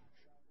knowledge.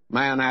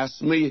 Man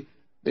asked me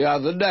the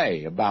other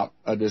day about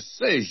a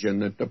decision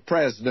that the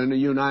President of the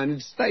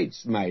United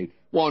States made.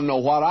 Want to know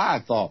what I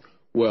thought.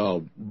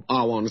 Well,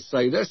 I want to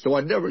say this.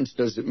 What difference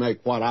does it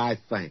make what I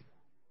think?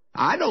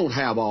 I don't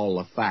have all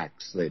the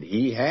facts that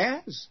he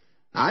has.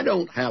 I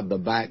don't have the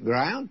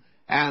background.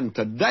 And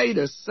today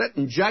to sit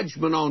in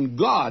judgment on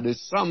God,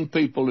 as some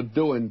people are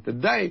doing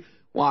today,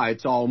 why,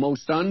 it's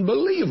almost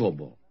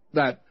unbelievable.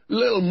 That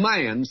little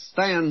man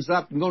stands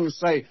up and going to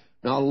say,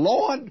 now,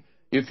 Lord,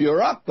 if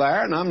you're up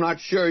there, and I'm not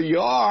sure you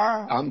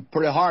are, I'm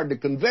pretty hard to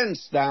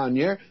convince down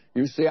here.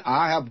 You see,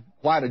 I have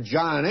quite a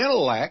giant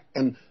intellect,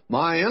 and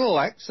my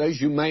intellect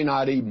says you may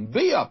not even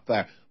be up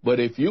there. But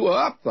if you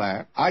are up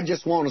there, I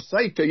just want to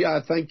say to you,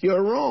 I think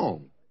you're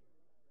wrong.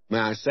 May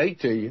I say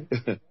to you,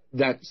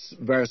 that's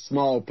very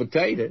small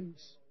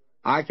potatoes.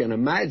 I can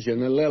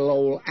imagine a little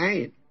old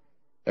ant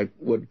that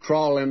would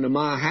crawl into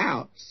my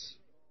house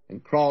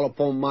and crawl up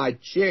on my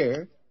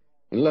chair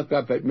and look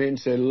up at me and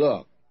say,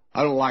 look,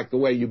 I don't like the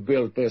way you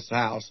built this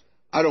house.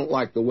 I don't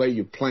like the way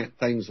you plant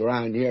things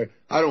around here.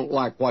 I don't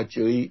like what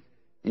you eat.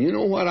 You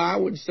know what I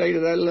would say to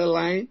that little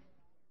ant?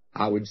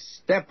 I would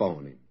step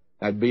on him.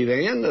 That'd be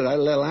the end of that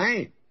little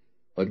ant.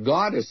 But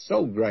God is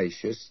so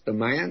gracious, the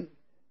man,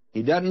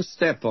 he doesn't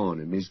step on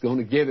him. He's going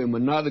to give him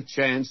another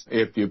chance,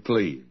 if you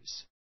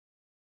please.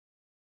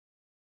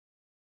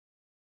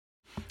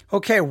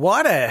 Okay,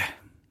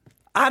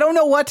 I don't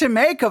know what to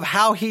make of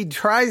how he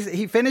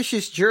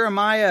finishes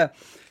Jeremiah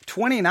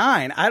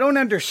 29. I don't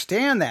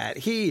understand that.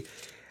 He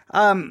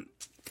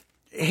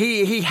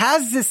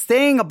has this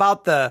thing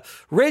about the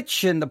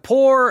rich and the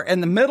poor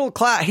and the middle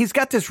class. He's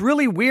got this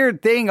really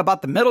weird thing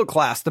about the middle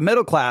class,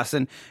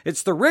 and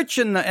it's the rich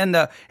and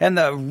the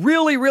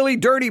really, really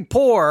dirty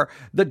poor,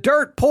 the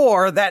dirt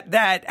poor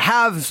that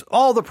have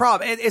all the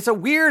problems. It's a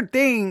weird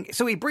thing.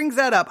 So he brings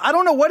that up. I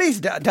don't know what he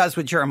does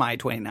with Jeremiah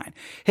 29.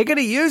 He could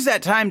have used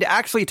that time to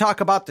actually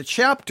talk about the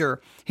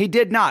chapter. He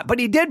did not, but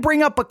he did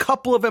bring up a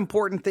couple of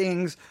important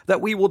things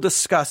that we will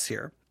discuss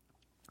here.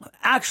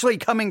 Actually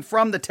coming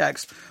from the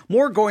text,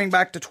 more going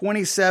back to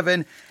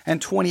 27 and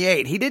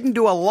 28. He didn't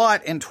do a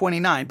lot in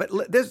 29,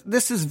 but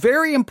this is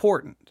very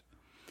important.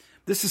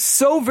 This is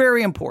so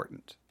very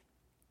important.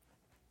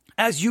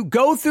 As you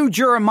go through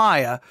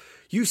Jeremiah,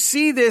 you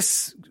see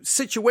this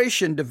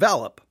situation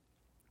develop.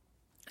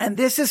 And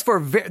this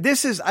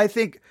is, I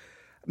think,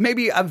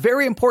 maybe a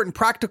very important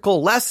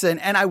practical lesson.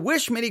 And I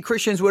wish many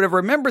Christians would have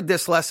remembered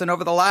this lesson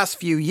over the last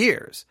few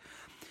years.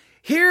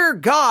 Here,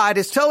 God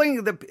is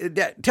telling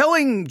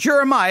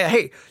Jeremiah,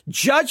 hey,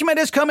 judgment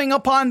is coming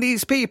upon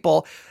these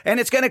people, and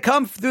it's going to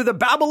come through the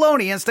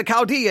Babylonians, the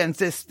Chaldeans,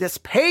 this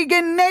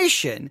pagan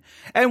nation.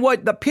 And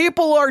what the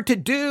people are to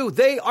do,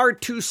 they are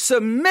to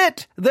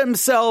submit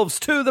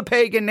themselves to the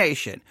pagan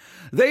nation.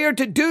 They are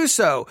to do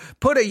so.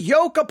 Put a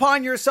yoke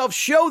upon yourself.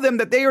 Show them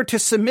that they are to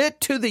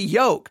submit to the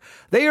yoke.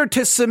 They are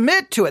to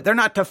submit to it. They're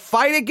not to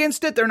fight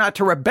against it. They're not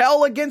to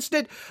rebel against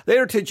it. They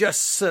are to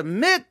just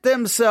submit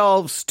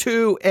themselves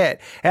to it.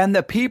 And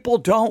the people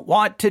don't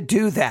want to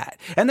do that.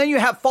 And then you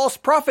have false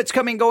prophets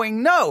coming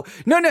going, no,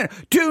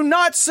 do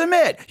not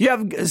submit. You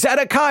have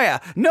Zedekiah.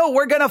 No,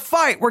 we're going to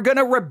fight. We're going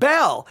to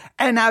rebel.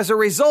 And as a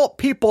result,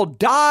 people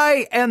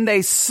die and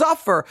they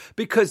suffer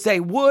because they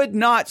would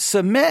not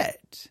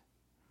submit.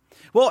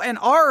 Well, in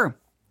our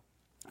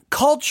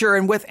culture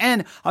and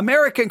within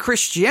American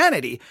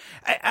Christianity,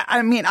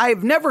 I mean,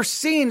 I've never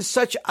seen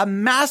such a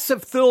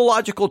massive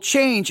theological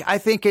change, I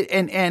think,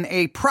 in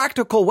a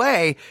practical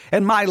way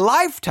in my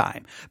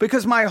lifetime.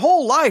 Because my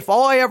whole life,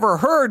 all I ever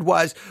heard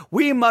was,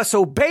 we must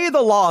obey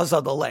the laws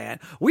of the land.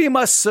 We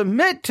must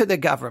submit to the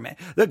government.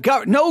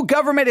 No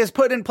government is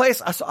put in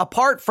place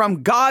apart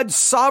from God's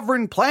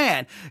sovereign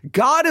plan.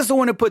 God is the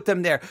one who put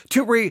them there.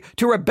 To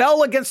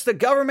rebel against the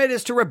government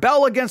is to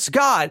rebel against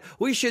God.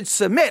 We should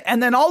submit.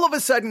 And then all of a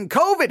sudden,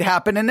 COVID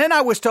happened, and then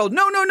I was told,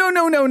 no.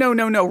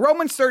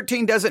 Romans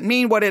 13 doesn't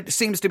mean what it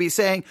seems to be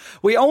saying.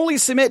 We only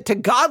submit to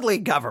godly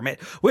government.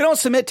 We don't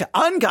submit to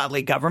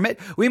ungodly government.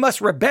 We must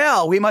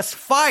rebel. We must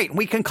fight.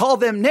 We can call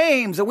them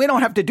names, and we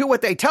don't have to do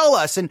what they tell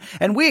us. And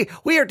we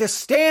are to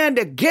stand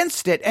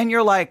against it. And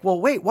you're like, well,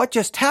 wait, what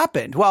just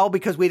happened? Well,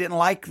 because we didn't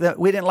like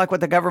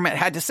what the government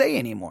had to say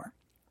anymore.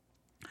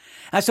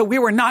 And so we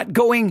were not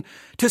going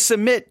to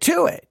submit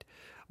to it.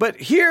 But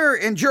here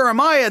in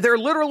Jeremiah, they're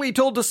literally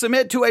told to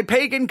submit to a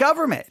pagan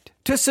government,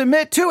 to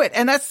submit to it.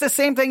 And that's the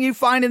same thing you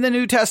find in the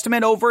New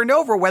Testament over and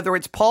over, whether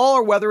it's Paul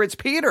or whether it's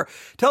Peter,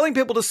 telling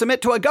people to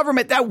submit to a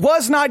government that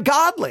was not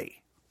godly.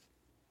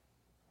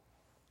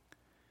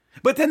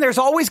 But then there's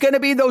always going to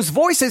be those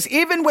voices,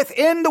 even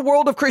within the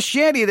world of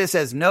Christianity, that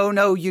says,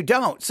 no, you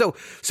don't. So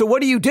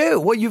what do?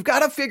 Well, you've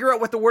got to figure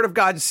out what the Word of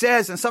God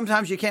says. And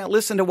sometimes you can't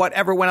listen to what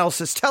everyone else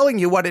is telling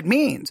you what it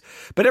means.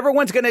 But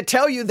everyone's going to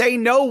tell you they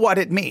know what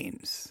it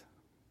means.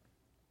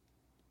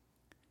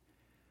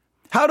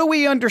 How do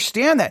we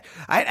understand that?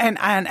 I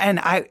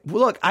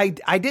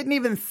didn't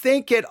even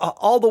think it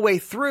all the way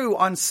through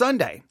on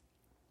Sunday.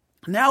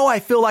 Now I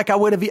feel like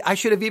I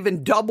should have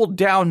even doubled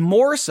down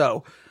more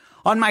so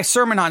on my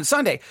sermon on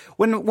Sunday.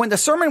 When the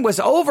sermon was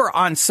over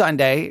on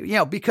Sunday,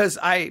 because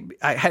I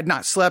had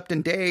not slept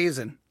in days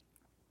and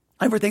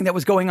everything that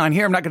was going on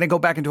here, I'm not going to go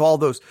back into all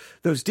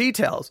those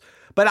details.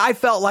 But I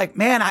felt like,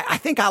 man, I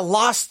think I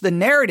lost the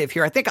narrative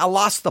here. I think I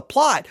lost the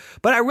plot.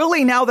 But I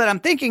really, now that I'm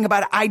thinking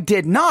about it, I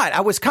did not. I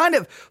was kind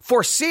of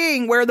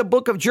foreseeing where the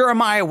book of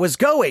Jeremiah was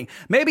going.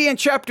 Maybe in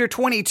chapter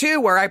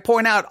 22, where I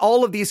point out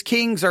all of these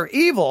kings are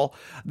evil,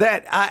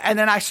 and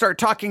then I start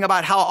talking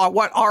about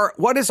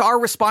what is our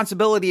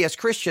responsibility as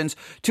Christians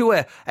to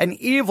an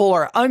evil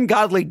or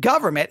ungodly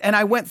government. And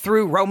I went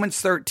through Romans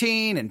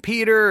 13 and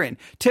Peter and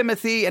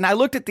Timothy, and I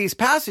looked at these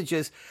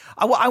passages.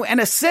 In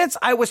a sense,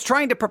 I was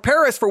trying to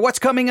prepare us for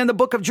what's coming in the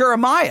book of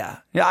Jeremiah.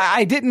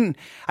 I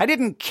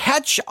didn't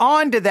catch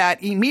on to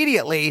that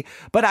immediately,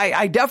 but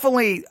I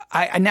definitely,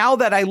 now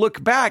that I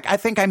look back, I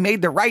think I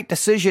made the right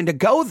decision to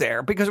go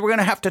there, because we're going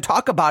to have to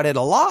talk about it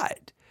a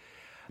lot.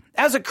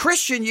 As a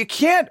Christian, you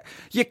can't,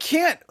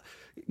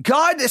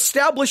 God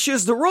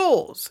establishes the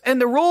rules, and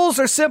the rules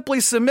are simply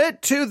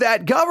submit to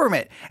that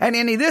government. And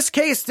in this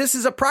case, this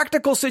is a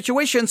practical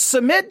situation,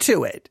 submit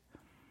to it.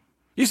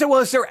 You say,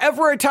 well, is there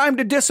ever a time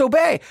to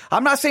disobey?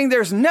 I'm not saying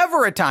there's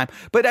never a time,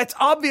 but that's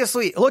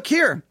obviously, look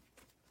here.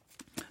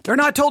 They're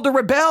not told to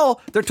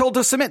rebel. They're told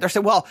to submit. They're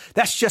saying, well,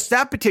 that's just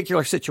that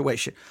particular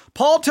situation.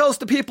 Paul tells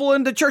the people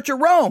in the church of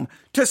Rome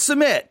to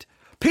submit.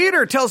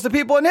 Peter tells the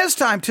people in his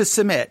time to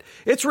submit.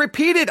 It's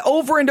repeated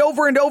over and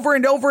over and over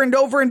and over and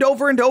over and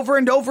over and over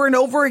and over and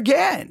over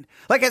again.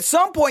 Like at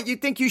some point you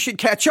think you should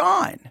catch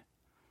on.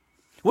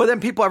 Well,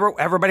 then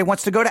everybody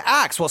wants to go to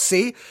Acts. Well,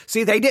 see,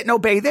 they didn't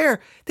obey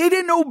there. They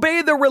didn't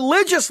obey the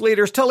religious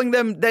leaders telling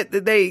them that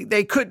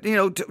they could,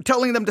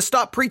 telling them to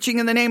stop preaching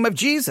in the name of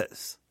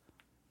Jesus.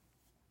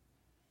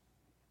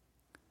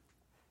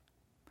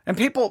 And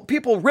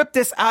people rip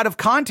this out of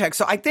context.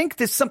 So I think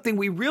this is something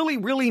we really,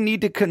 really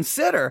need to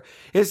consider,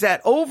 is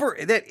that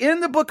in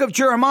the book of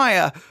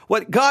Jeremiah,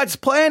 what God's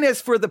plan is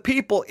for the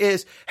people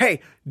is,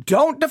 hey,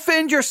 don't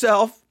defend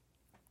yourself.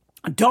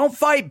 Don't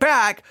fight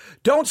back.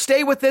 Don't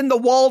stay within the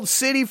walled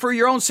city for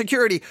your own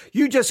security.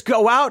 You just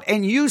go out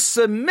and you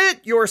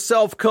submit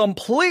yourself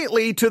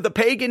completely to the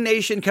pagan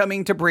nation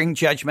coming to bring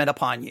judgment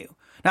upon you.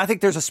 Now, I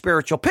think there's a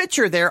spiritual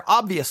picture there,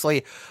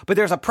 obviously, but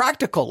there's a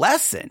practical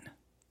lesson.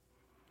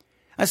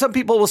 And some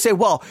people will say,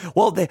 well,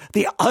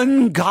 the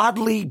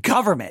ungodly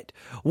government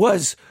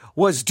was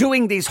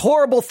doing these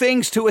horrible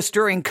things to us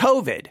during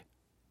COVID.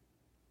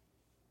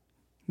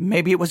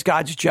 Maybe it was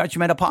God's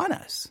judgment upon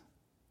us.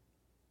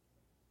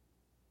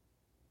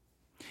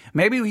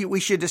 Maybe we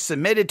should have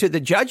submitted to the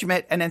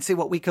judgment and then see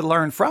what we could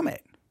learn from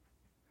it.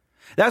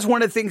 That's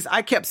one of the things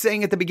I kept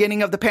saying at the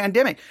beginning of the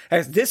pandemic,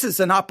 as this is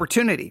an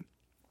opportunity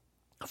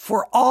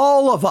for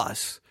all of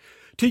us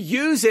to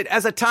use it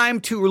as a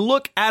time to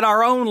look at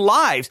our own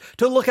lives,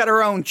 to look at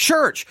our own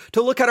church,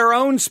 to look at our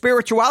own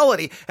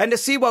spirituality, and to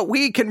see what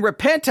we can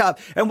repent of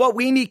and what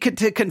we need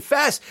to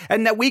confess,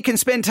 and that we can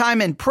spend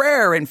time in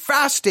prayer and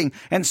fasting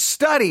and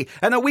study,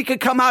 and that we could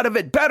come out of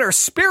it better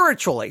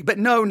spiritually. But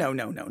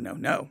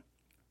no.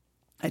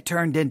 It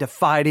turned into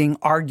fighting,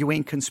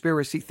 arguing,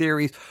 conspiracy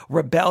theories,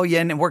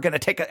 rebellion, and we're going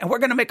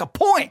to make a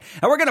point,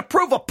 and we're going to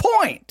prove a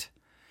point.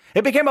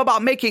 It became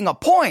about making a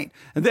point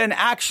than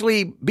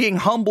actually being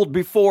humbled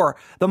before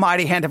the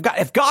mighty hand of God.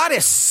 If God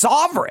is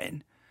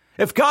sovereign,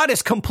 if God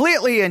is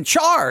completely in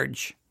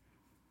charge,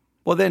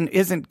 well, then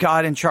isn't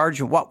God in charge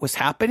of what was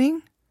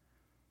happening?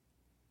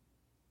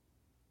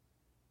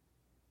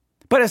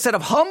 But instead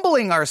of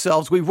humbling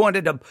ourselves, we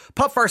wanted to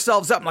puff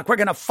ourselves up like we're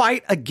going to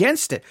fight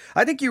against it.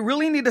 I think you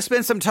really need to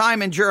spend some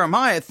time in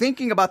Jeremiah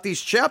thinking about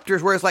these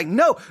chapters where it's like,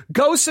 no,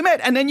 go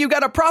submit. And then you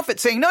got a prophet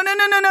saying, no,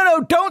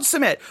 don't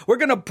submit. We're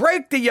going to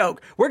break the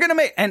yoke. We're going to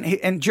make,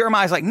 and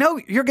Jeremiah's like, no,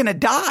 you're going to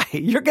die.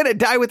 You're going to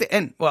die with it.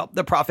 And well,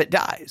 the prophet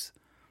dies.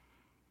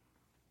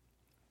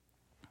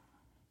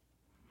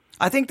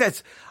 I think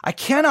I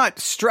cannot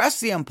stress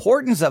the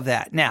importance of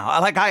that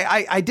now. Like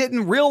I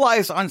didn't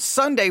realize on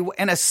Sunday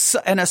in a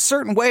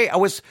certain way, I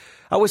was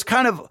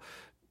kind of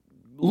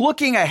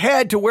looking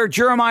ahead to where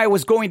Jeremiah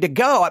was going to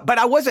go, but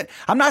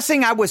I'm not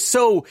saying I was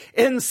so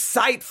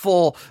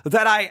insightful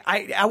that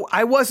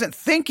I wasn't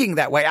thinking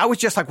that way. I was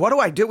just like, what do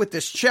I do with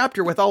this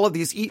chapter with all of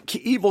these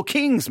evil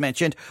kings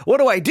mentioned? What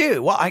do I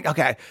do?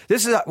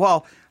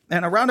 Well,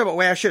 in a roundabout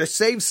way, I should have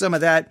saved some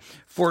of that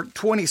for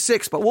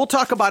 26, but we'll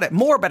talk about it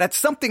more. But it's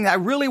something that I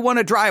really want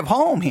to drive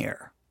home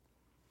here.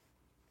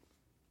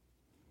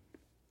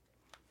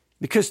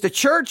 Because the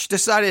church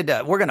decided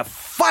we're going to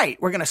fight.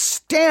 We're going to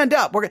stand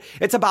up.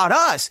 It's about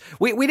us.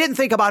 We didn't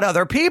think about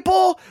other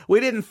people.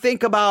 We didn't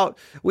think about,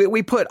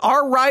 we put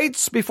our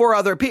rights before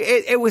other people.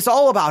 It was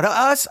all about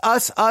us.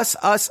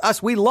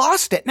 We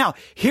lost it. Now,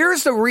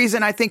 here's the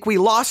reason I think we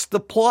lost the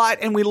plot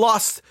and we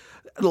lost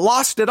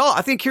it all.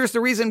 I think here's the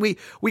reason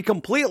we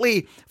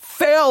completely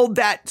failed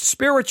that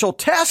spiritual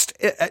test,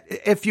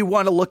 if you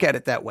want to look at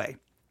it that way.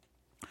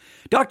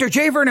 Dr.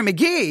 J. Vernon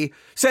McGee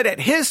said at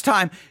his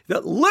time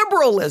that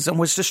liberalism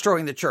was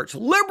destroying the church.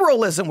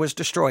 Liberalism was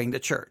destroying the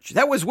church.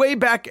 That was way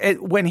back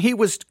when he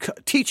was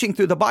teaching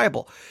through the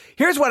Bible.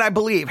 Here's what I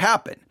believe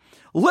happened.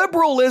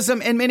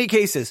 Liberalism in many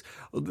cases,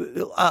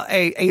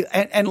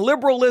 and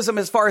liberalism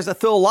as far as a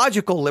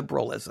theological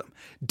liberalism,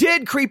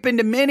 did creep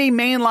into many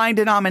mainline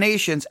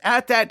denominations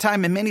at that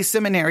time in many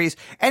seminaries,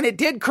 and it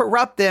did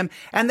corrupt them,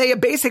 and they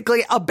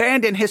basically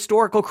abandoned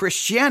historical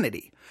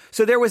Christianity.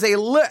 So there was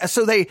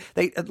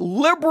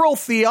liberal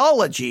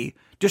theology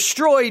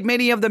destroyed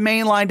many of the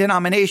mainline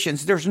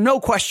denominations. There's no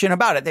question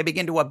about it. They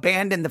began to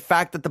abandon the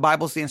fact that the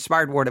Bible is the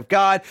inspired word of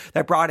God.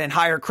 That brought in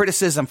higher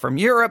criticism from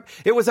Europe.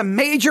 It was a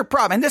major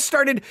problem. And this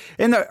started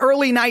in the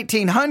early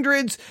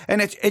 1900s,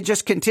 and it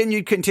just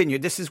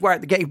continued. This is where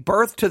it gave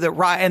birth to the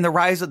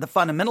rise of the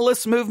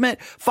fundamentalist movement,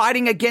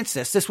 fighting against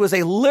this. This was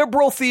a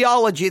liberal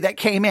theology that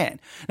came in.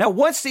 Now,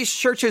 once these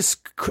churches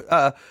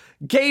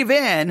gave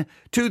in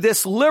to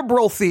this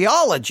liberal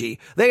theology,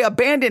 they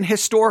abandoned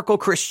historical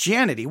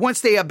Christianity.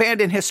 Once they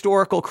abandoned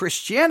historical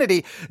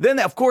Christianity, then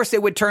of course they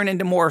would turn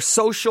into more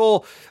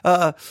social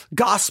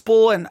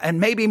gospel and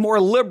maybe more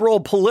liberal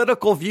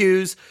political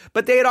views,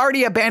 but they had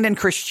already abandoned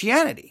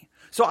Christianity.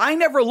 So I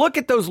never look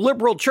at those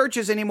liberal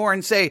churches anymore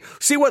and say,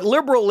 see what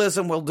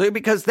liberalism will do,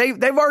 because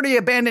they've already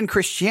abandoned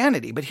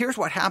Christianity. But here's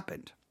what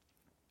happened.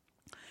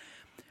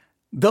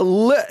 The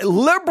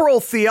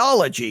liberal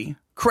theology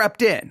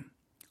crept in.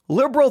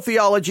 Liberal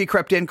theology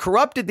crept in,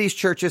 corrupted these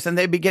churches, and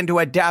they began to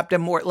adopt a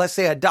more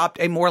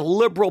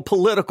liberal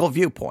political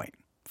viewpoint.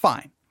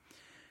 Fine.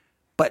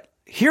 But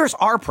here's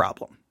our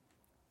problem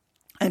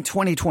in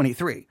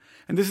 2023.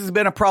 And this has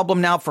been a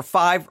problem now for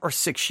 5 or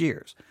 6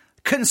 years.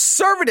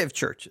 Conservative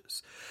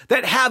churches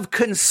that have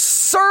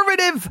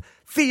conservative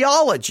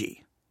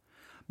theology,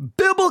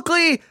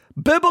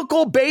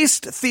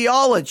 biblical-based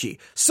theology,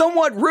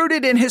 somewhat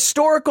rooted in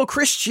historical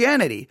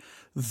Christianity,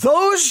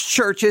 those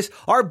churches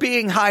are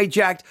being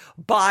hijacked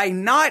by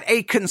not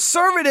a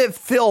conservative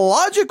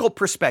theological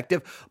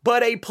perspective,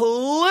 but a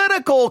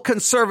political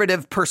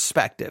conservative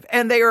perspective.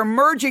 And they are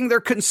merging their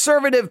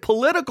conservative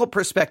political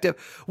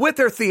perspective with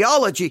their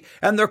theology,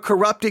 and they're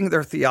corrupting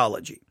their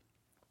theology.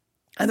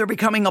 And they're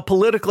becoming a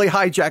politically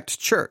hijacked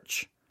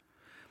church.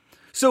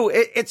 So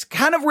it's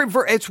kind of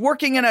it's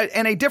working in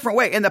a different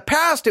way. In the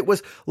past, it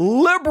was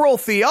liberal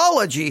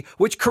theology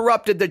which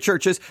corrupted the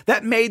churches,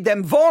 that made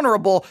them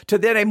vulnerable to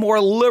then a more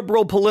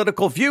liberal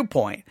political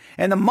viewpoint.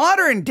 In the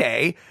modern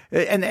day,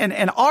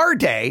 and our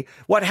day,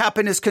 what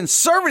happened is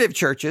conservative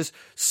churches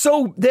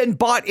so then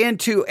bought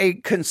into a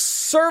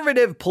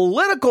conservative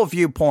political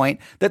viewpoint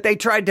that they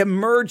tried to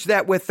merge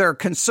that with their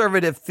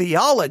conservative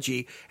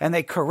theology, and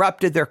they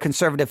corrupted their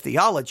conservative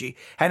theology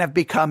and have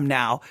become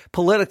now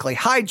politically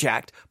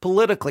hijacked,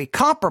 politically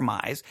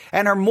compromised,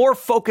 and are more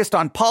focused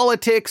on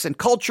politics and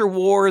culture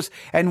wars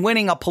and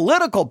winning a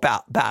political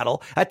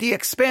battle at the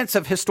expense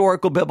of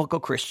historical biblical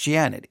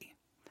Christianity.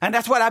 And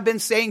that's what I've been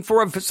saying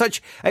for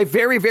such a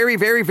very, very,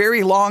 very,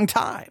 very long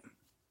time.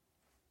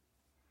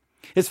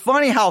 It's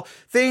funny how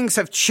things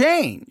have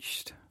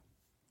changed.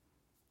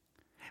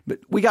 But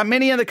we got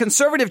many in the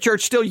conservative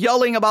church still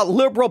yelling about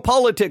liberal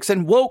politics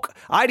and woke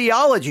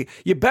ideology.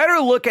 You better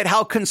look at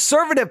how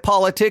conservative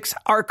politics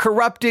are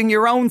corrupting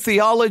your own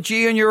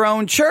theology and your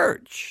own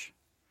church.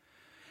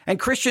 And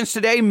Christians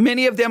today,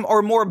 many of them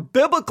are more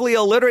biblically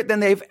illiterate than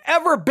they've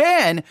ever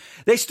been.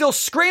 They still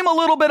scream a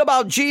little bit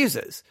about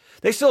Jesus.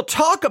 They still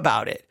talk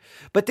about it,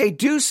 but they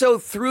do so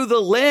through the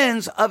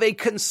lens of a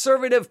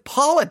conservative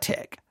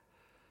politic.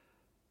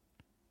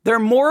 They're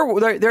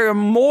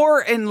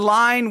more in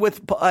line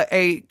with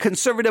a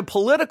conservative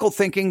political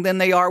thinking than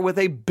they are with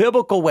a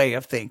biblical way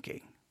of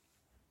thinking.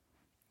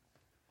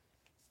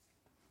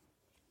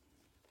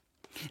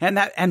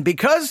 And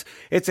because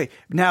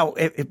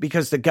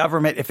because the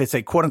government, if it's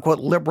a quote unquote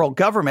liberal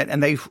government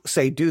and they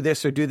say do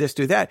this or do this,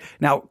 do that.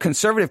 Now,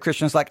 conservative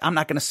Christians I'm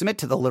not going to submit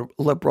to the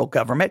liberal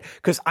government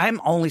because I'm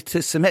only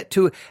to submit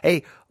to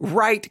a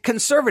right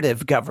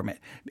conservative government.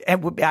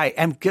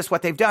 And guess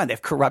what they've done?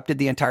 They've corrupted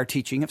the entire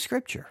teaching of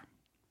Scripture.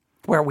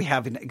 Where we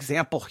have an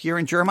example here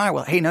in Jeremiah.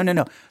 Well, hey,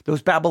 no.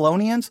 Those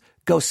Babylonians,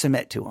 go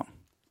submit to them.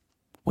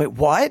 Wait,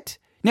 what?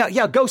 No,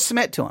 yeah, go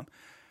submit to them.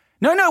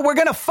 No, we're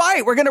going to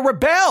fight. We're going to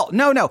rebel.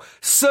 No,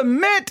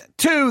 submit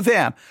to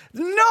them.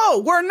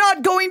 No, we're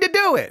not going to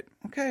do it.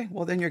 Okay,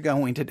 well, then you're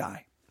going to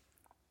die.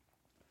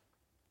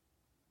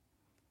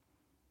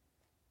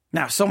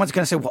 Now, someone's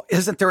going to say, well,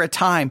 isn't there a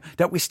time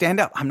that we stand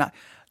up? I'm not.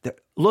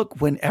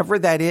 Look, whenever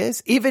that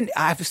is, even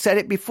I've said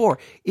it before,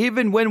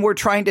 even when we're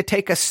trying to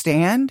take a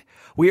stand,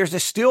 we are to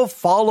still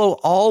follow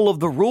all of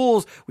the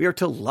rules. We are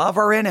to love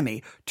our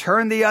enemy,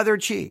 turn the other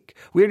cheek.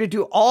 We are to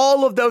do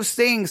all of those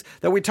things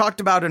that we talked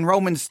about in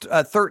Romans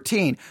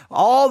 13.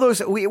 All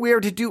those, we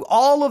are to do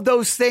all of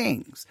those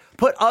things.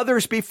 Put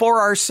others before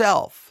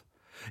ourselves.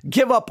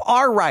 Give up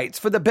our rights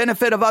for the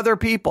benefit of other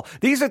people.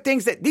 These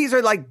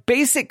are like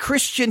basic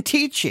Christian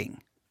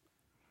teaching.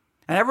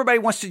 And everybody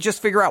wants to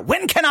just figure out,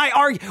 when can I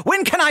argue?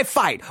 When can I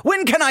fight?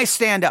 When can I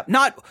stand up?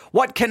 Not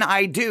what can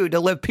I do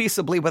to live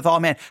peaceably with all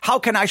men? How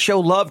can I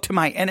show love to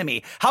my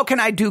enemy? How can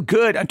I do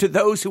good unto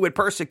those who would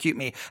persecute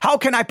me? How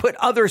can I put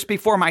others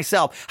before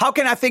myself? How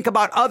can I think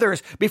about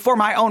others before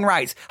my own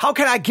rights? How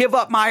can I give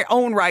up my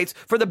own rights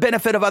for the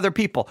benefit of other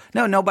people?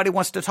 No, nobody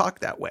wants to talk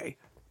that way.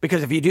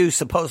 Because if you do,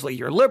 supposedly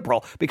you're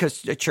liberal,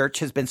 because the church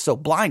has been so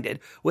blinded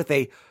with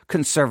a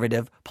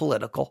conservative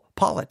political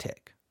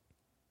politic.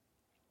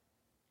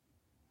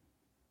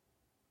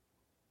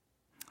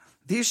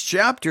 These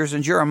chapters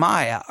in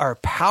Jeremiah are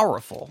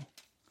powerful.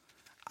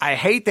 I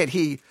hate that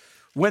he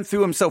went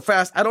through them so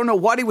fast. I don't know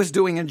what he was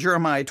doing in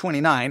Jeremiah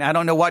 29. I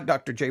don't know what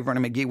Dr. J.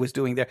 Vernon McGee was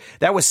doing there.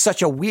 That was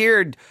such a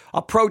weird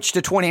approach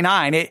to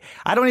 29.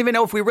 I don't even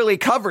know if we really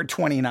covered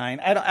 29.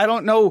 I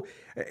don't know.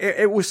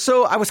 It was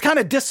so, I was kind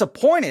of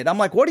disappointed. I'm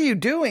like, what are you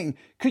doing?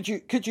 Could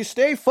you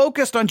stay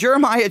focused on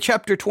Jeremiah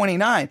chapter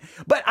 29?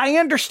 But I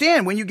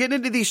understand when you get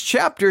into these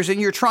chapters and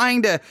you're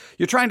trying to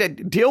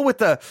deal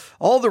with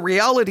all the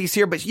realities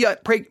here, but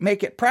yet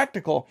make it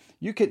practical.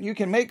 You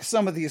can make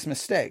some of these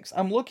mistakes.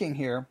 I'm looking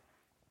here.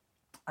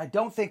 I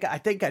think I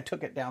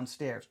took it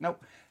downstairs.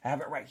 Nope. I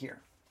have it right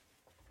here.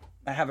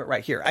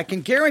 I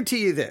can guarantee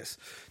you this.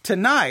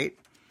 Tonight,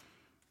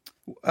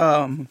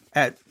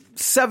 at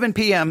 7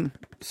 p.m.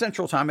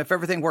 Central Time, if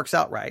everything works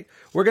out right,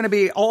 we're going to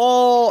be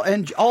all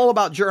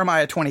about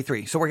Jeremiah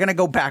 23. So we're going to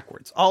go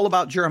backwards, all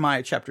about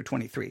Jeremiah chapter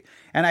 23.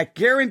 And I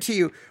guarantee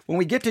you, when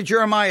we get to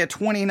Jeremiah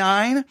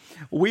 29,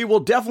 we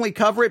will definitely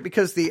cover it,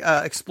 because the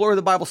Explore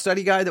the Bible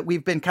Study Guide that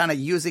we've been kind of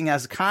using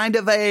as kind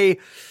of a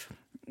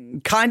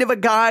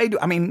guide,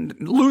 I mean,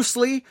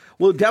 loosely,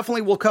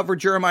 we'll cover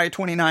Jeremiah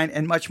 29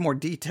 in much more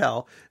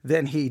detail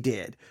than he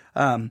did.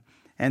 And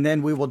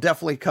then we will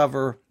definitely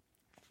cover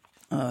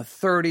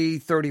 30,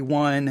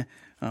 31.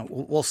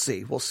 We'll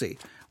see.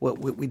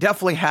 We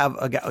definitely have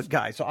a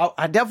guy. So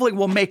I definitely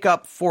will make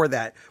up for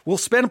that. We'll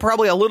spend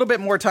probably a little bit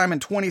more time in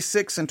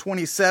 26 and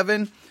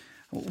 27.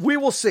 We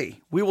will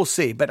see.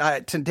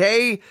 But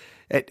today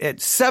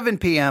at 7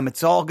 p.m.,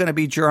 it's all going to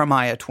be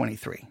Jeremiah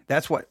 23.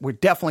 That's what we're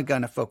definitely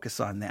going to focus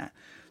on that.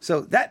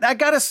 So that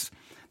got us,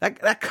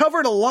 that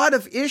covered a lot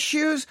of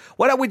issues.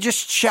 What I would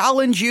just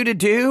challenge you to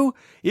do,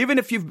 even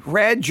if you've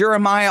read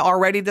Jeremiah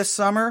already this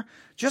summer,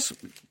 just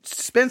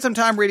spend some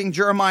time reading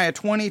Jeremiah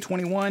 20,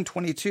 21,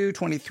 22,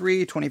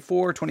 23,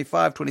 24,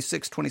 25,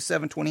 26,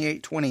 27,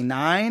 28,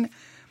 29.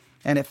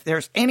 And if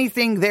there's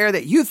anything there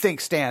that you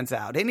think stands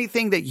out,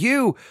 anything that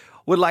you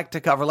would like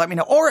to cover, let me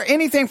know. Or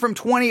anything from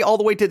 20 all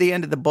the way to the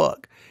end of the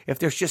book. If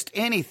there's just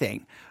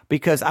anything,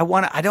 because I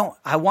want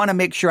to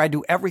make sure I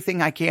do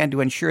everything I can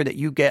to ensure that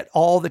you get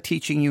all the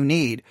teaching you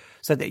need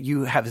so that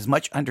you have as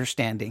much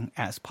understanding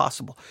as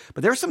possible.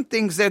 But there are some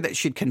things there that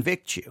should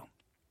convict you.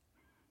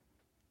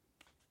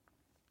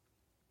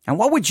 And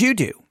what would you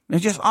do?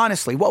 And just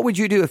honestly, what would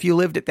you do if you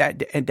lived at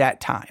that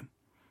time?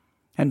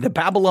 And the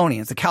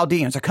Babylonians, the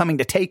Chaldeans are coming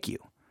to take you,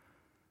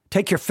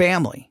 take your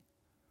family.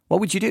 What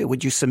would you do?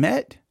 Would you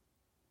submit?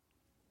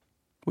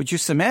 Would you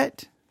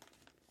submit?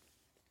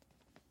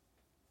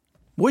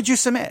 Would you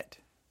submit?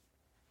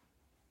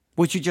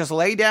 Would you just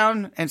lay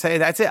down and say,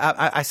 that's it,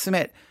 I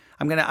submit.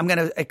 I'm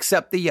gonna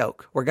accept the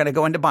yoke. We're gonna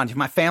go into bondage,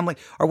 my family.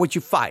 Or would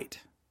you fight?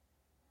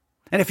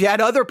 And if you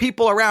had other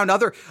people around,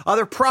 other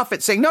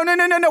prophets saying, no,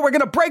 we're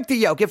going to break the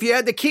yoke. If you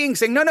had the king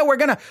saying, no, we're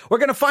going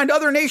to find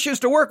other nations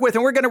to work with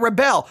and we're going to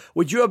rebel.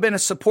 Would you have been in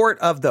support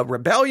of the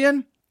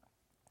rebellion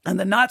and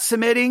the not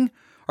submitting?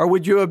 Or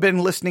would you have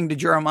been listening to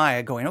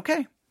Jeremiah going,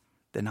 okay,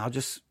 then I'll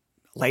just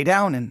lay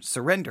down and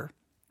surrender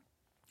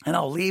and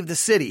I'll leave the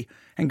city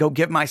and go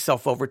give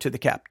myself over to the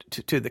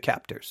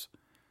captors?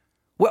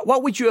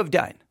 What would you have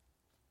done?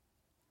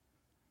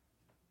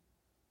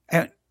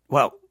 And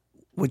well,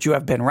 would you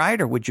have been right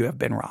or would you have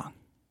been wrong?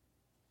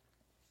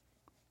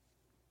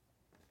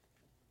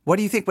 What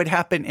do you think would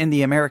happen in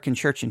the American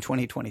church in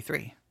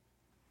 2023?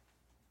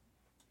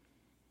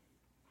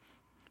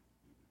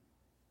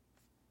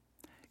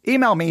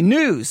 Email me,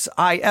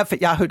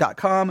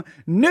 newsif@yahoo.com,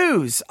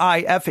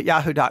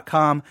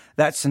 newsif@yahoo.com.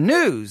 That's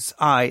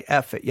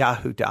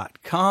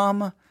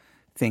newsif@yahoo.com.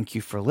 Thank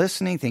you for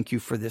listening. Thank you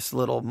for this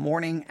little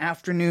morning,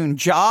 afternoon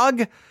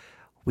jog.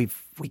 We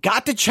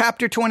got to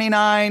chapter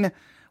 29.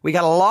 We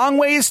got a long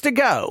ways to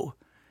go,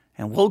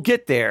 and we'll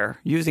get there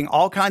using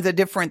all kinds of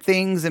different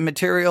things and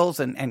materials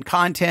and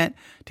content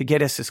to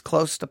get us as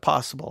close to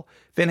possible,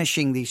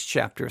 finishing these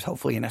chapters,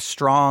 hopefully in a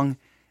strong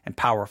and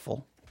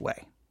powerful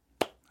way.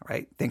 All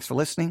right. Thanks for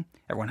listening.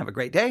 Everyone have a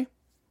great day.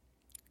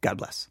 God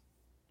bless.